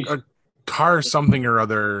 It's a car something or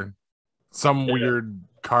other, some weird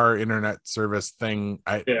car internet service thing.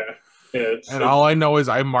 And all I know is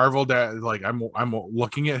I marveled at, like, I'm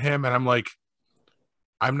looking at him and I'm like,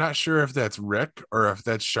 I'm not sure if that's Rick or if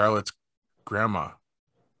that's Charlotte's grandma.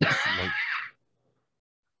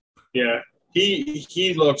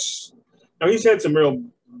 He looks. Now he's had some real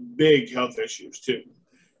big health issues too.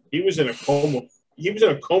 He was in a coma.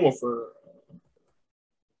 For a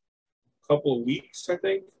couple of weeks, I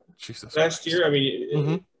think. Jesus last year.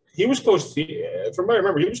 He was close to. From what I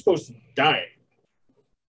remember, he was close to dying.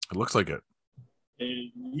 It looks like it.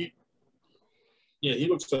 And he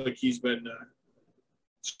looks like he's been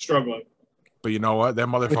struggling. But you know what? That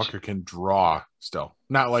motherfucker can draw still.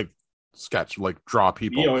 Not like sketch, like draw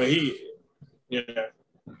people. His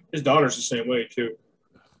daughter's the same way too.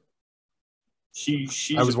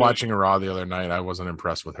 I was watching a Raw the other night. I wasn't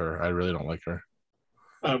impressed with her. I really don't like her.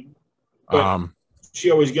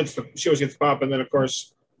 She always gets the pop, and then of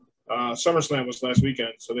course, SummerSlam was last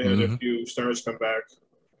weekend, so they had a few stars come back.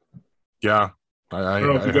 Yeah, I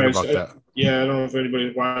heard about that. Yeah, I don't know if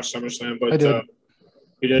anybody watched SummerSlam, but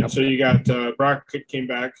you did. So you got Brock came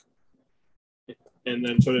back, and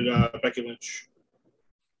then so did Becky Lynch.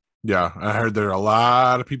 Yeah, I heard there are a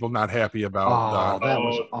lot of people not happy about that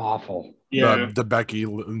was awful. The Becky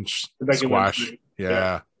Lynch squash. Lynch.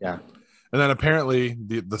 Yeah. And then apparently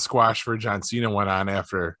the squash for John Cena went on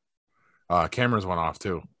after cameras went off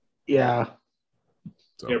too. Yeah.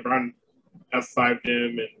 So. Yeah, Braun F5'd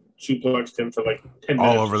him and suplexed him for like 10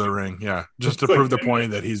 minutes. All over the ring, yeah. Just to prove the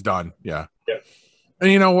point that he's done. Yeah.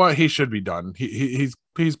 And you know what? He should be done. He's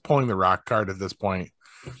pulling the Rock card at this point.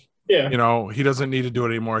 Yeah. You know, he doesn't need to do it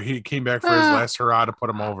anymore. He came back for his last hurrah to put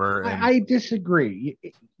him over. And... I disagree.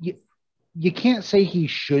 You can't say he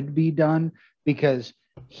should be done because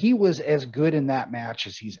he was as good in that match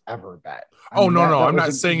as he's ever been. No. I'm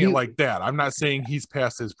not saying it like that. I'm not saying he's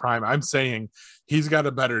past his prime. I'm saying he's got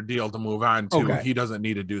a better deal to move on to. Okay. He doesn't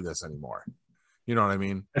need to do this anymore. You know what I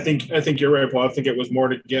mean? I think you're right, Paul. I think it was more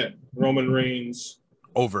to get Roman Reigns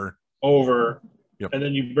over. Yep. And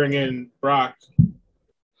then you bring in Brock.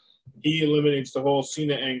 He eliminates the whole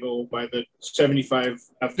Cena angle by the 75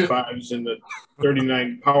 F5s and the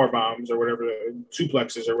 39 power bombs or whatever,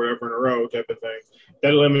 suplexes or whatever in a row type of thing.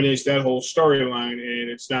 That eliminates that whole storyline, and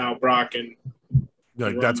it's now Brock and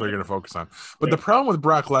that's what you're going to focus on. But the problem with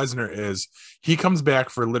Brock Lesnar is he comes back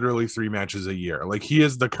for literally 3 matches a year. Like, he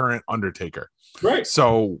is the current Undertaker. Right.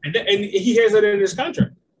 So and he has that in his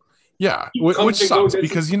contract. Yeah, which sucks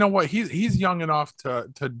because you know what? He's young enough to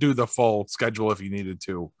do the full schedule if he needed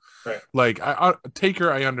to. Right. Like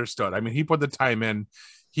Taker, I understood. I mean, he put the time in.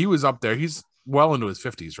 He was up there. He's well into his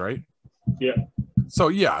 50s, right? Yeah. So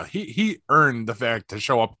yeah, he earned the fact to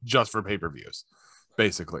show up just for pay-per-views,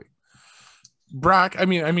 basically. Brock, I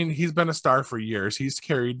mean, he's been a star for years. He's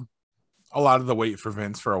carried a lot of the weight for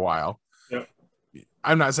Vince for a while. Yep.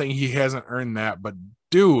 I'm not saying he hasn't earned that, but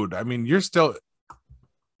dude, I mean, you're still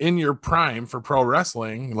in your prime for pro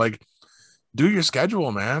wrestling. Like, do your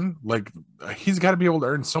schedule, man. Like, he's got to be able to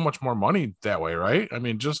earn so much more money that way, right? I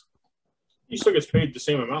mean, just he still gets paid the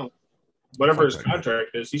same amount, whatever his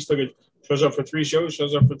contract is. He still shows up for 3 shows,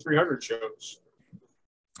 shows up for 300 shows.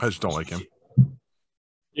 I just don't like him.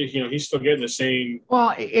 You know, he's still getting the same.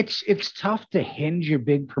 Well, it's tough to hinge your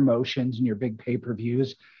big promotions and your big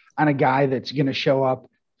pay-per-views on a guy that's going to show up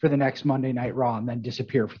for the next Monday Night Raw and then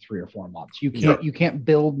disappear for 3 or 4 months. You can't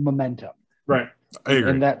build momentum. Right. I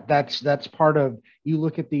agree. And that's part of, you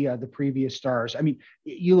look at the previous stars. I mean,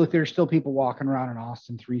 there's still people walking around in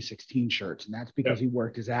Austin 316 shirts, and that's because he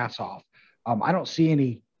worked his ass off. I don't see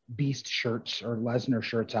any Beast shirts or Lesnar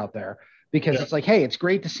shirts out there because it's like, hey, it's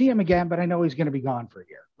great to see him again, but I know he's going to be gone for a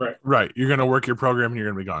year. Right. You're going to work your program and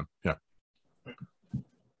you're going to be gone. Yeah.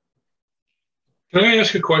 Can I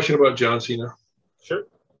ask a question about John Cena? Sure.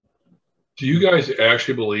 Do you guys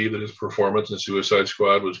actually believe that his performance in Suicide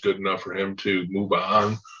Squad was good enough for him to move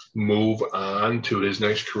on to his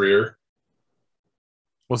next career?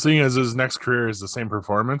 Well, seeing as his next career is the same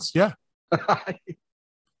performance, yeah.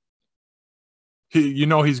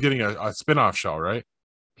 He's getting a spin-off show, right?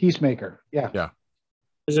 Peacemaker. Yeah.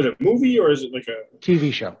 Is it a movie or is it like a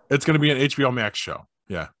TV show? It's going to be an HBO Max show.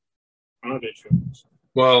 Yeah. I don't know if it's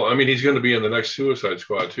Well, I mean, he's going to be in the next Suicide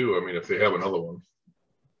Squad too. I mean, if they have another one.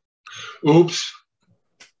 Oops.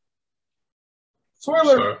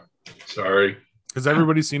 spoiler. Sorry. Has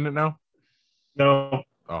everybody seen it now? No.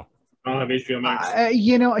 Oh. I don't have HBO Max.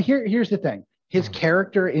 Here's the thing. His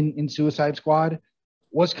character in Suicide Squad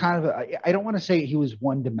was kind of I don't want to say he was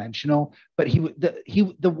one-dimensional, but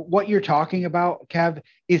what you're talking about, Kev,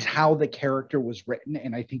 is how the character was written,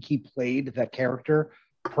 and I think he played that character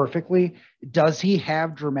perfectly. Does he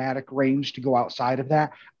have dramatic range to go outside of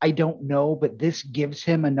that? I don't know, but this gives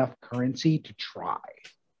him enough currency to try.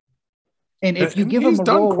 And if you give him a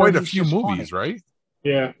role, done quite a few movies, right?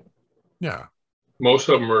 Yeah. Yeah. Most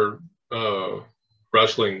of them are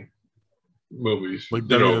wrestling movies, like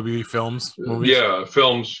WWE films. Movies? Yeah,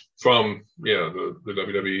 films from the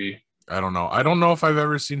WWE. I don't know if I've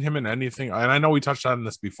ever seen him in anything, and I know we touched on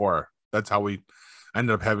this before. That's how we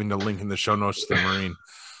ended up having to link in the show notes to the Marine.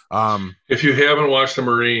 If you haven't watched the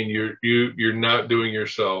Marine, you're not doing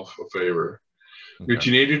yourself a favor. Okay. What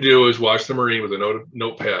you need to do is watch the Marine with a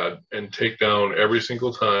notepad and take down every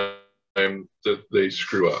single time that they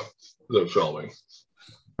screw up the filming.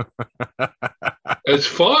 It's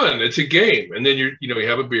fun. It's a game, and then you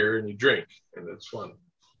have a beer and you drink, and it's fun.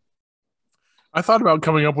 I thought about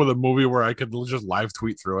coming up with a movie where I could just live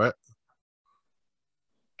tweet through it,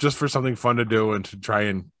 just for something fun to do and to try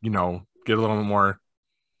and get a little more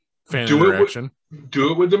fan interaction.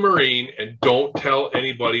 Do it with the Marine, and don't tell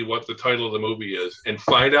anybody what the title of the movie is, and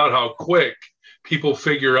find out how quick people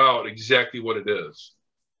figure out exactly what it is.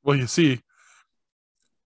 Well, you see,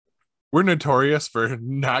 we're notorious for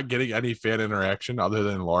not getting any fan interaction other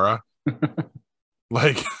than Laura.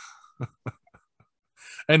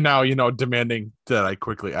 And now, demanding that I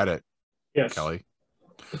quickly edit. Yes. Kelly.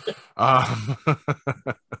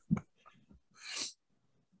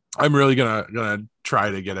 I'm really gonna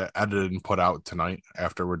try to get it edited and put out tonight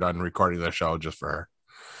after we're done recording the show, just for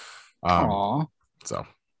her. So,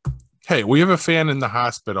 hey, we have a fan in the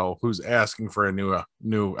hospital who's asking for a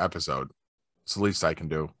new episode. It's the least I can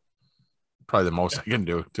do. Probably the most I can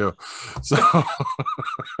do too. So I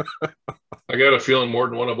got a feeling more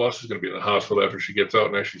than one of us is going to be in the hospital after she gets out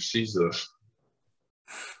and actually sees this.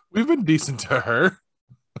 We've been decent to her.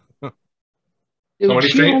 Dude,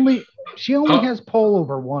 she only has pull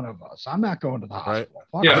over one of us. I'm not going to the hospital.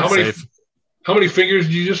 Right. Yeah, how many fingers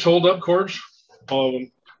did you just hold up, Corbs? All of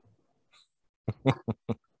them.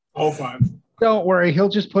 All 5. Don't worry, he'll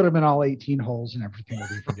just put them in all 18 holes and everything will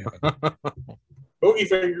be forgiven. Bogey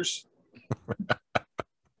fingers.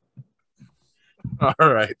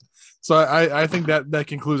 All right. So I think that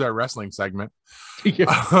concludes our wrestling segment.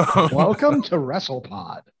 Welcome to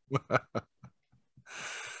WrestlePod.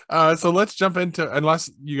 So let's jump into, unless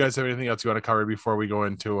you guys have anything else you want to cover before we go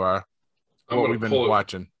into what we've been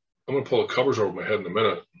watching. I'm going to pull the covers over my head in a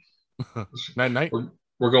minute. Night.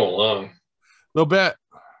 We're going long. A little bit.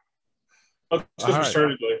 Because we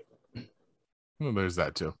started late. Well, there's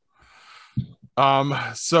that too.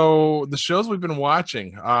 So the shows we've been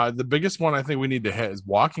watching, the biggest one I think we need to hit is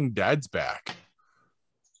Walking Dead's back.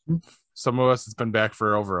 Some of us, it's been back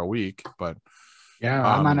for over a week, but Yeah,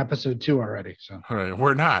 I'm on episode 2 already. So right,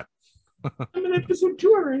 we're not. I'm on episode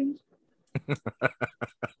 2 already.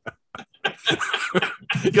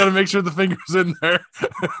 You got to make sure the finger's in there.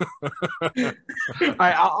 all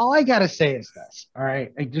right, all I gotta say is this. All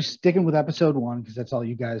right, just sticking with episode 1 because that's all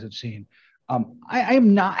you guys have seen. I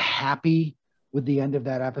am not happy with the end of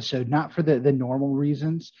that episode, not for the normal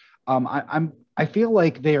reasons. I feel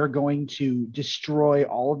like they are going to destroy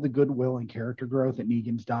all of the goodwill and character growth that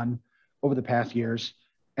Negan's done over the past years,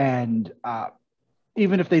 and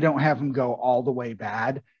even if they don't have him go all the way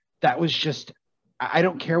bad, that was just. I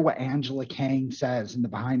don't care what Angela Kang says in the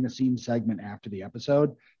behind the scenes segment after the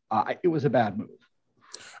episode. It was a bad move.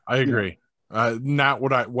 I agree. Not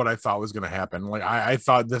what I thought was going to happen. Like I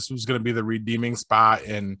thought this was going to be the redeeming spot,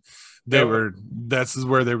 and this is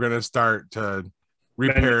where they were going to start to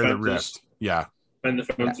repair the rift. Yeah. Bend the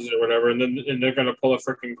fences or whatever. And then they're going to pull a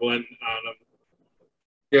freaking Glenn on them.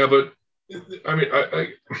 Yeah, but I mean,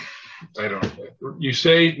 I don't know. You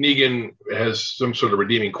say Negan has some sort of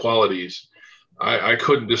redeeming qualities. I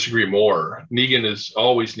couldn't disagree more. Negan is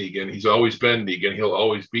always Negan. He's always been Negan. He'll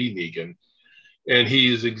always be Negan. And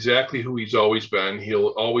he's exactly who he's always been. He'll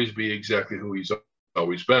always be exactly who he's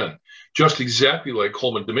always been. Just exactly like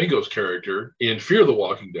Coleman Domingo's character in Fear the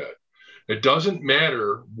Walking Dead. It doesn't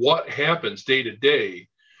matter what happens day to day.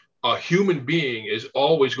 A human being is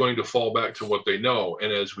always going to fall back to what they know.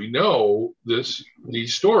 And as we know,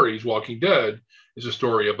 these stories, Walking Dead, is a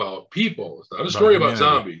story about people. It's not a story about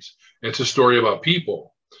zombies. It's a story about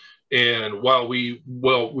people. And while we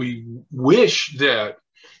wish that,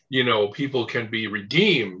 people can be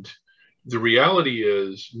redeemed, the reality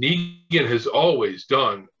is Negan has always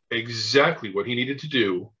done exactly what he needed to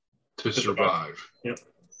do to survive. Yep.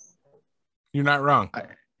 You're not wrong.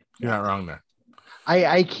 You're not wrong there.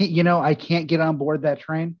 I can't, I can't get on board that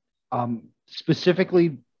train,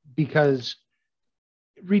 specifically because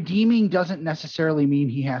redeeming doesn't necessarily mean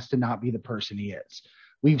he has to not be the person he is.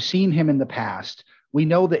 We've seen him in the past. We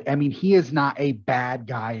know that, he is not a bad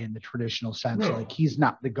guy in the traditional sense. No. Like, he's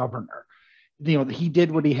not the governor. He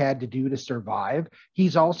did what he had to do to survive.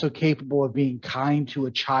 He's also capable of being kind to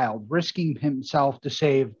a child, risking himself to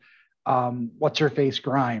save what's-her-face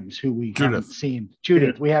Grimes, who we haven't seen.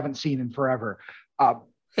 Judith, we haven't seen in forever.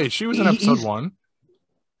 Hey, she was in episode 1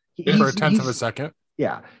 for a tenth of a second.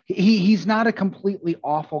 Yeah, he's not a completely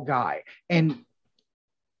awful guy. And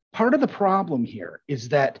part of the problem here is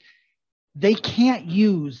that they can't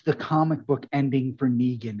use the comic book ending for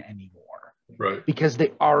Negan anymore. Right. Because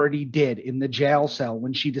they already did in the jail cell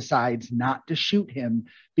when she decides not to shoot him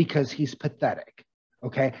because he's pathetic.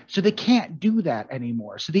 Okay. So they can't do that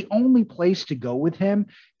anymore. So the only place to go with him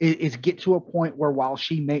is get to a point where while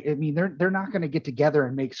they're not going to get together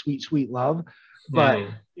and make sweet, sweet love, but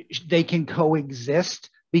they can coexist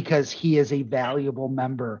because he is a valuable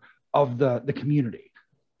member of the community.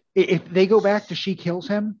 If they go back to she kills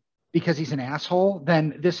him because he's an asshole,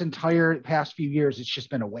 then this entire past few years, it's just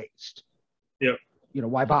been a waste. Yeah.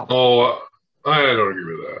 Why bother? Oh, I don't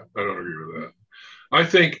agree with that. I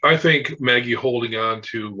think Maggie holding on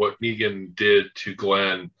to what Negan did to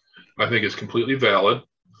Glenn, I think is completely valid.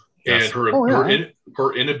 Yes. And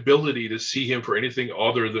her inability to see him for anything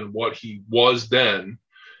other than what he was then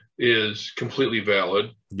is completely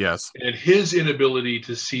valid. Yes. And his inability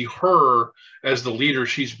to see her as the leader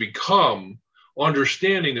she's become,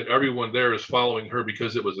 understanding that everyone there is following her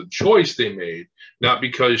because it was a choice they made, not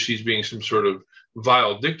because she's being some sort of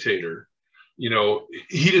vile dictator. He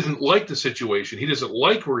doesn't like the situation. He doesn't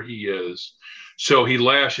like where he is. So he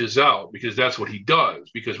lashes out because that's what he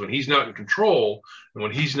does. Because when he's not in control and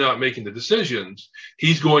when he's not making the decisions,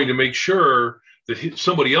 he's going to make sure that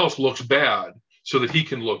somebody else looks bad so that he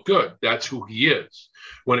can look good. That's who he is.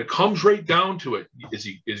 When it comes right down to it, is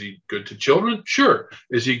he good to children? Sure.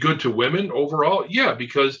 Is he good to women overall? Yeah,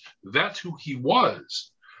 because that's who he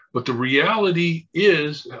was. But the reality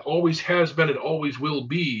is, always has been and always will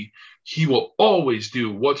be, he will always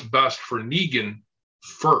do what's best for Negan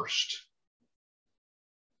first.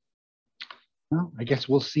 Well, I guess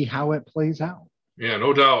we'll see how it plays out. Yeah,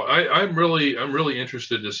 no doubt. I'm really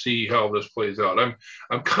interested to see how this plays out.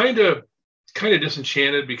 I'm kind of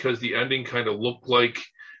disenchanted because the ending kind of looked like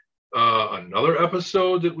another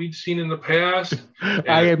episode that we'd seen in the past.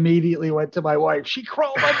 I immediately went to my wife. She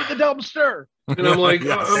crawled under the dumpster. And I'm like,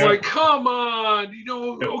 like, come on,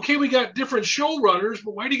 okay, we got different showrunners,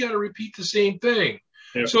 but why do you got to repeat the same thing?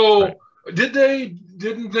 Yeah. So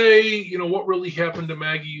Didn't they? You know what really happened to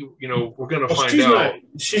Maggie? You know, we're gonna find out.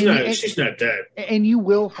 She's not dead. And you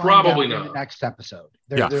will find Probably out not in the next episode.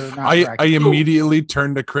 Yeah. They're not I immediately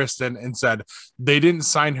turned to Kristen and said they didn't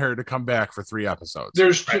sign her to come back for 3 episodes.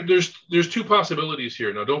 There's 2 possibilities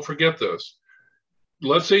here. Now, don't forget this.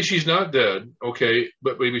 Let's say she's not dead, okay,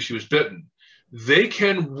 but maybe she was bitten. They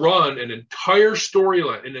can run an entire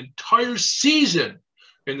storyline, an entire season,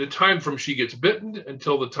 in the time from she gets bitten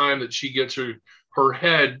until the time that she gets her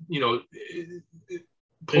head,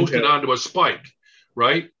 posted onto a spike,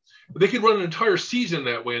 right? They could run an entire season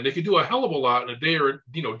that way, and they could do a hell of a lot in a day or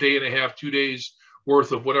day and a half, 2 days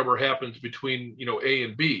worth of whatever happens between A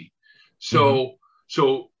and B. So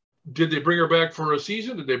did they bring her back for a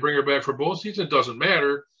season? Did they bring her back for both seasons? It doesn't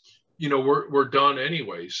matter. We're done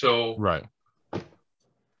anyway. So right.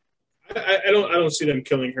 I don't see them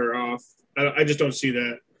killing her off. I just don't see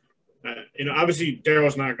that. Obviously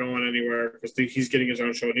Daryl's not going anywhere because he's getting his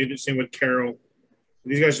own show. Same with Carol.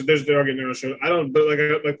 These guys, they're all getting their own show.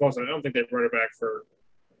 But like Paul said, I don't think they brought her back for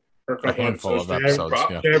a couple handful of episodes.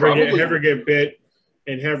 Have her get bit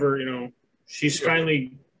and have her, she's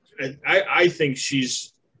finally. I think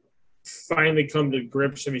she's finally come to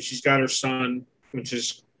grips. I mean, she's got her son, which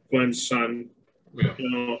is Glenn's son. Yeah.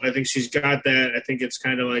 I think she's got that. I think it's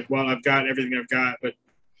kind of like, well, I've got everything I've got, but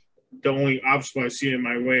the only obstacle I see in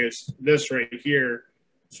my way is this right here.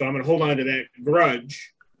 So I'm going to hold on to that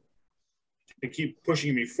grudge to keep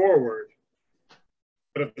pushing me forward.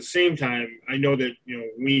 But at the same time, I know that,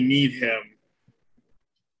 we need him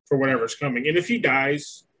for whatever's coming. And if he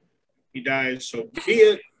dies, so be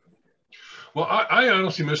it. Well, I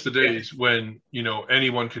honestly miss the days when,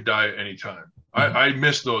 anyone could die at any time. I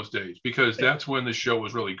miss those days because that's when the show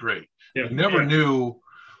was really great. Yeah. You never knew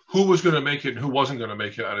who was going to make it and who wasn't going to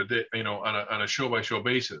make it on a day, on a show by show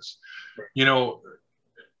basis. Right.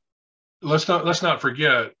 Let's not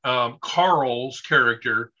forget Carl's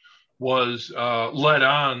character was led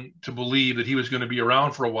on to believe that he was going to be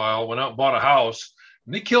around for a while, went out and bought a house,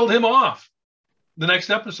 and they killed him off the next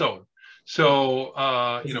episode. So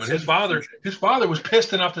and his father was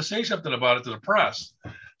pissed enough to say something about it to the press.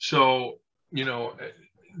 So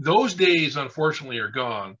those days unfortunately are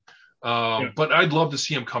gone. But I'd love to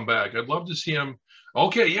see him come back. I'd love to see him.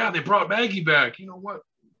 Okay, yeah, they brought Maggie back. You know what?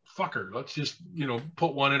 Fuck her. Let's just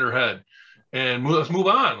put one in her head, and let's move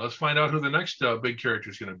on. Let's find out who the next big character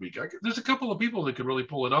is going to be. There's a couple of people that could really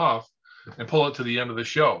pull it off and pull it to the end of the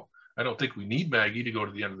show. I don't think we need Maggie to go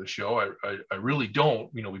to the end of the show. I really don't.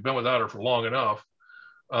 We've been without her for long enough.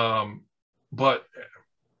 But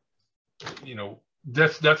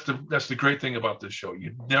that's the great thing about this show.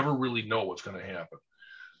 You never really know what's going to happen.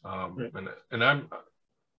 And I'm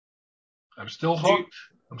still hooked.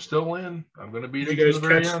 I'm still in. I'm going to be. Did you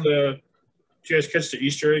guys catch the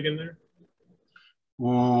Easter egg in there?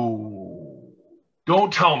 Ooh!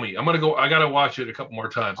 Don't tell me. I'm going to go. I got to watch it a couple more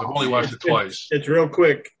times. I've only watched it twice. It's real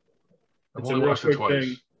quick. I've only watched it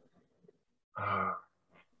twice. So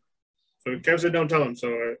Kev said, "Don't tell him."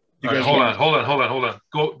 So hold on.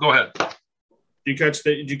 Go ahead. Did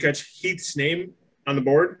you catch Heath's name on the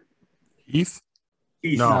board? Heath?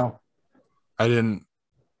 Heath. No, I didn't.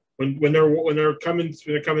 When they're coming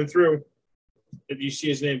through, if you see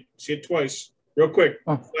his name, see it twice, real quick,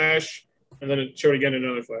 flash, and then it showed again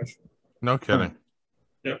another flash. No kidding.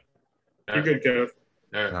 Yeah, you're good, Kev.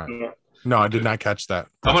 Right. No, I did not catch that.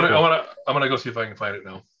 I'm gonna go see if I can find it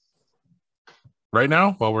now. Right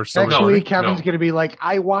now, while we're still actually, Kevin's gonna be like,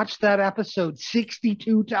 I watched that episode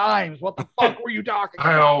 62 times. What the fuck were you talking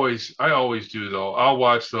about? I always do though. I'll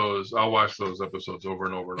watch those episodes over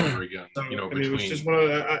and over and over again. It was just one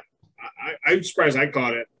of I'm surprised I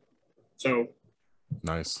caught it. So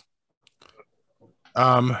nice.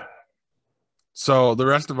 So the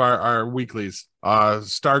rest of our weeklies,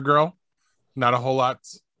 Stargirl, not a whole lot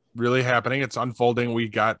really happening. It's unfolding. We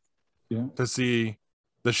got to see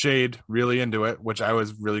the Shade really into it, which I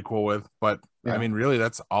was really cool with. But I mean, really,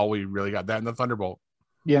 that's all we really got. That and the Thunderbolt.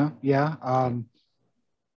 Yeah.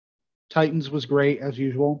 Titans was great as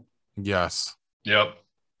usual. Yes. Yep.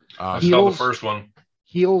 I saw the first one.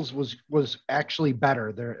 Heels was actually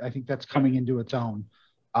better. There, I think that's coming into its own.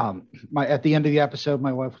 At the end of the episode,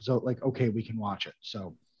 my wife was like, "Okay, we can watch it."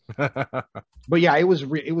 So, but yeah, it was a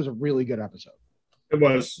really good episode. It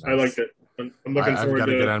was. Nice. I liked it. I'm looking forward. I've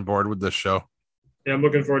got to get on board with this show. Yeah, I'm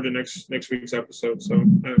looking forward to next week's episode. So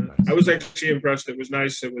I was actually impressed. It was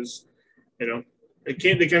nice. It was, they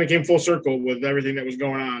kind of came full circle with everything that was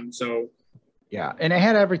going on. So yeah, and it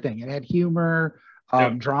had everything. It had humor,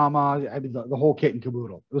 drama. I mean, the whole kit and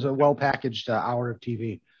caboodle. It was a well packaged hour of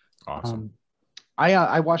TV. Awesome.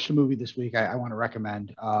 I watched a movie this week. I want to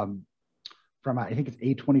recommend. from I think it's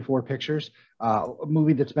A24 Pictures, a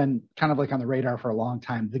movie that's been kind of like on the radar for a long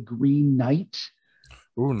time, The Green Knight.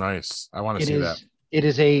 Ooh, nice. I want to see that. It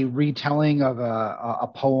is a retelling of a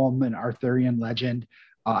poem, an Arthurian legend.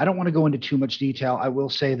 I don't want to go into too much detail. I will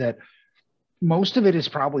say that most of it is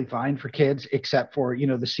probably fine for kids, except for,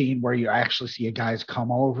 the scene where you actually see a guy's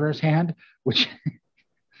cum all over his hand, which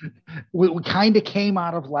kind of came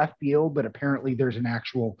out of left field, but apparently there's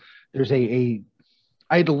a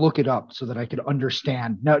I had to look it up so that I could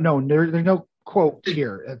understand. No, there's no quotes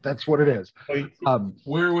here. That's what it is.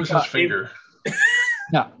 Where was his finger?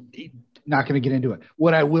 No, not going to get into it.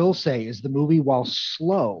 What I will say is the movie, while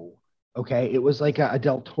slow, okay, it was like a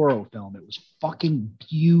Del Toro film. It was fucking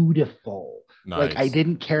beautiful. Nice. Like, I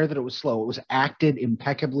didn't care that it was slow. It was acted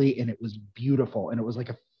impeccably, and it was beautiful, and it was like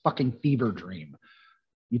a fucking fever dream.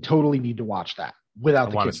 You totally need to watch that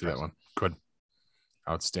without the kids. I want to see that one. Good.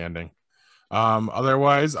 Outstanding.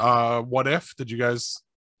 Otherwise, What If? Did you guys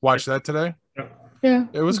watch that today? Yeah.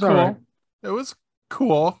 It was cool. Right. It was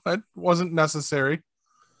cool. It wasn't necessary.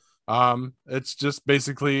 It's just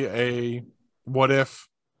basically a what if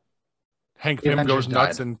Hank Pym goes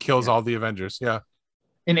nuts and kills all the Avengers. Yeah.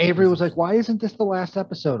 And Avery was like, why isn't this the last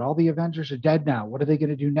episode? All the Avengers are dead now. What are they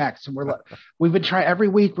going to do next? And we've been trying every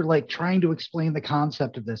week. We're like trying to explain the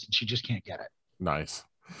concept of this, and she just can't get it. Nice.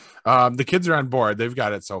 The kids are on board. They've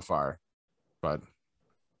got it so far, but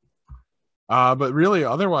really,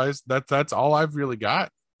 otherwise, that's all I've really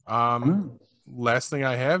got. Last thing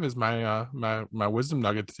I have is my my wisdom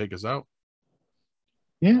nugget to take us out.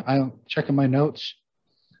 Yeah, I'm checking my notes.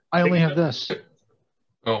 I only have this.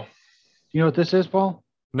 Oh, you know what this is, Paul?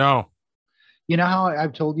 No. You know how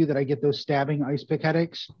I've told you that I get those stabbing ice pick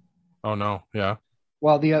headaches? Oh no, yeah.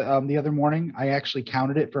 Well, the other morning I actually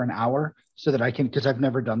counted it for an hour so that I can, because I've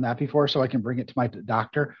never done that before, so I can bring it to my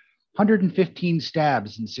doctor. 115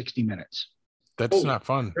 stabs in 60 minutes. That's not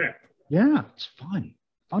fun. Crap. Yeah, it's fun.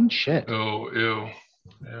 Fun shit. Oh, ew.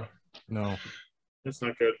 Yeah. No. That's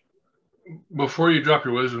not good. Before you drop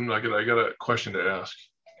your wisdom, I got a question to ask.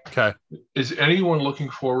 Okay. Is anyone looking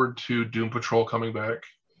forward to Doom Patrol coming back?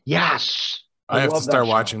 Yes. I have to start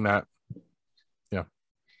watching that. Yeah.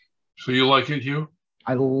 So you like it, Hugh?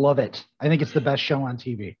 I love it. I think it's the best show on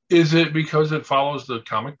TV. Is it because it follows the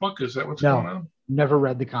comic book? Is that what's going on? Never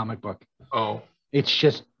read the comic book. Oh. It's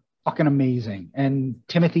just fucking amazing. And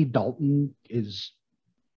Timothy Dalton is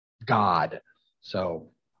God. So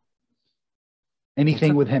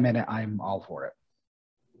anything with him in it, I'm all for it.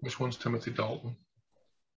 Which one's Timothy Dalton?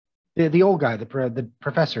 The old guy, the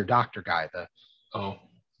professor, doctor guy, the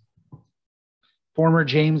former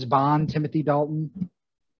James Bond, Timothy Dalton.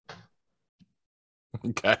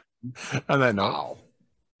 Okay. On that note. Wow.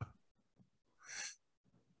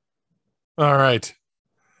 All right.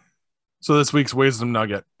 So this week's wisdom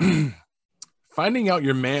nugget. Finding out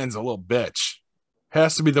your man's a little bitch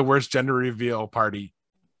has to be the worst gender reveal party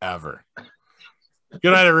ever.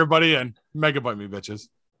 Good night, everybody, and megabyte me, bitches.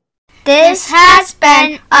 This has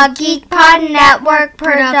been a GeekPod Network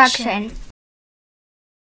production.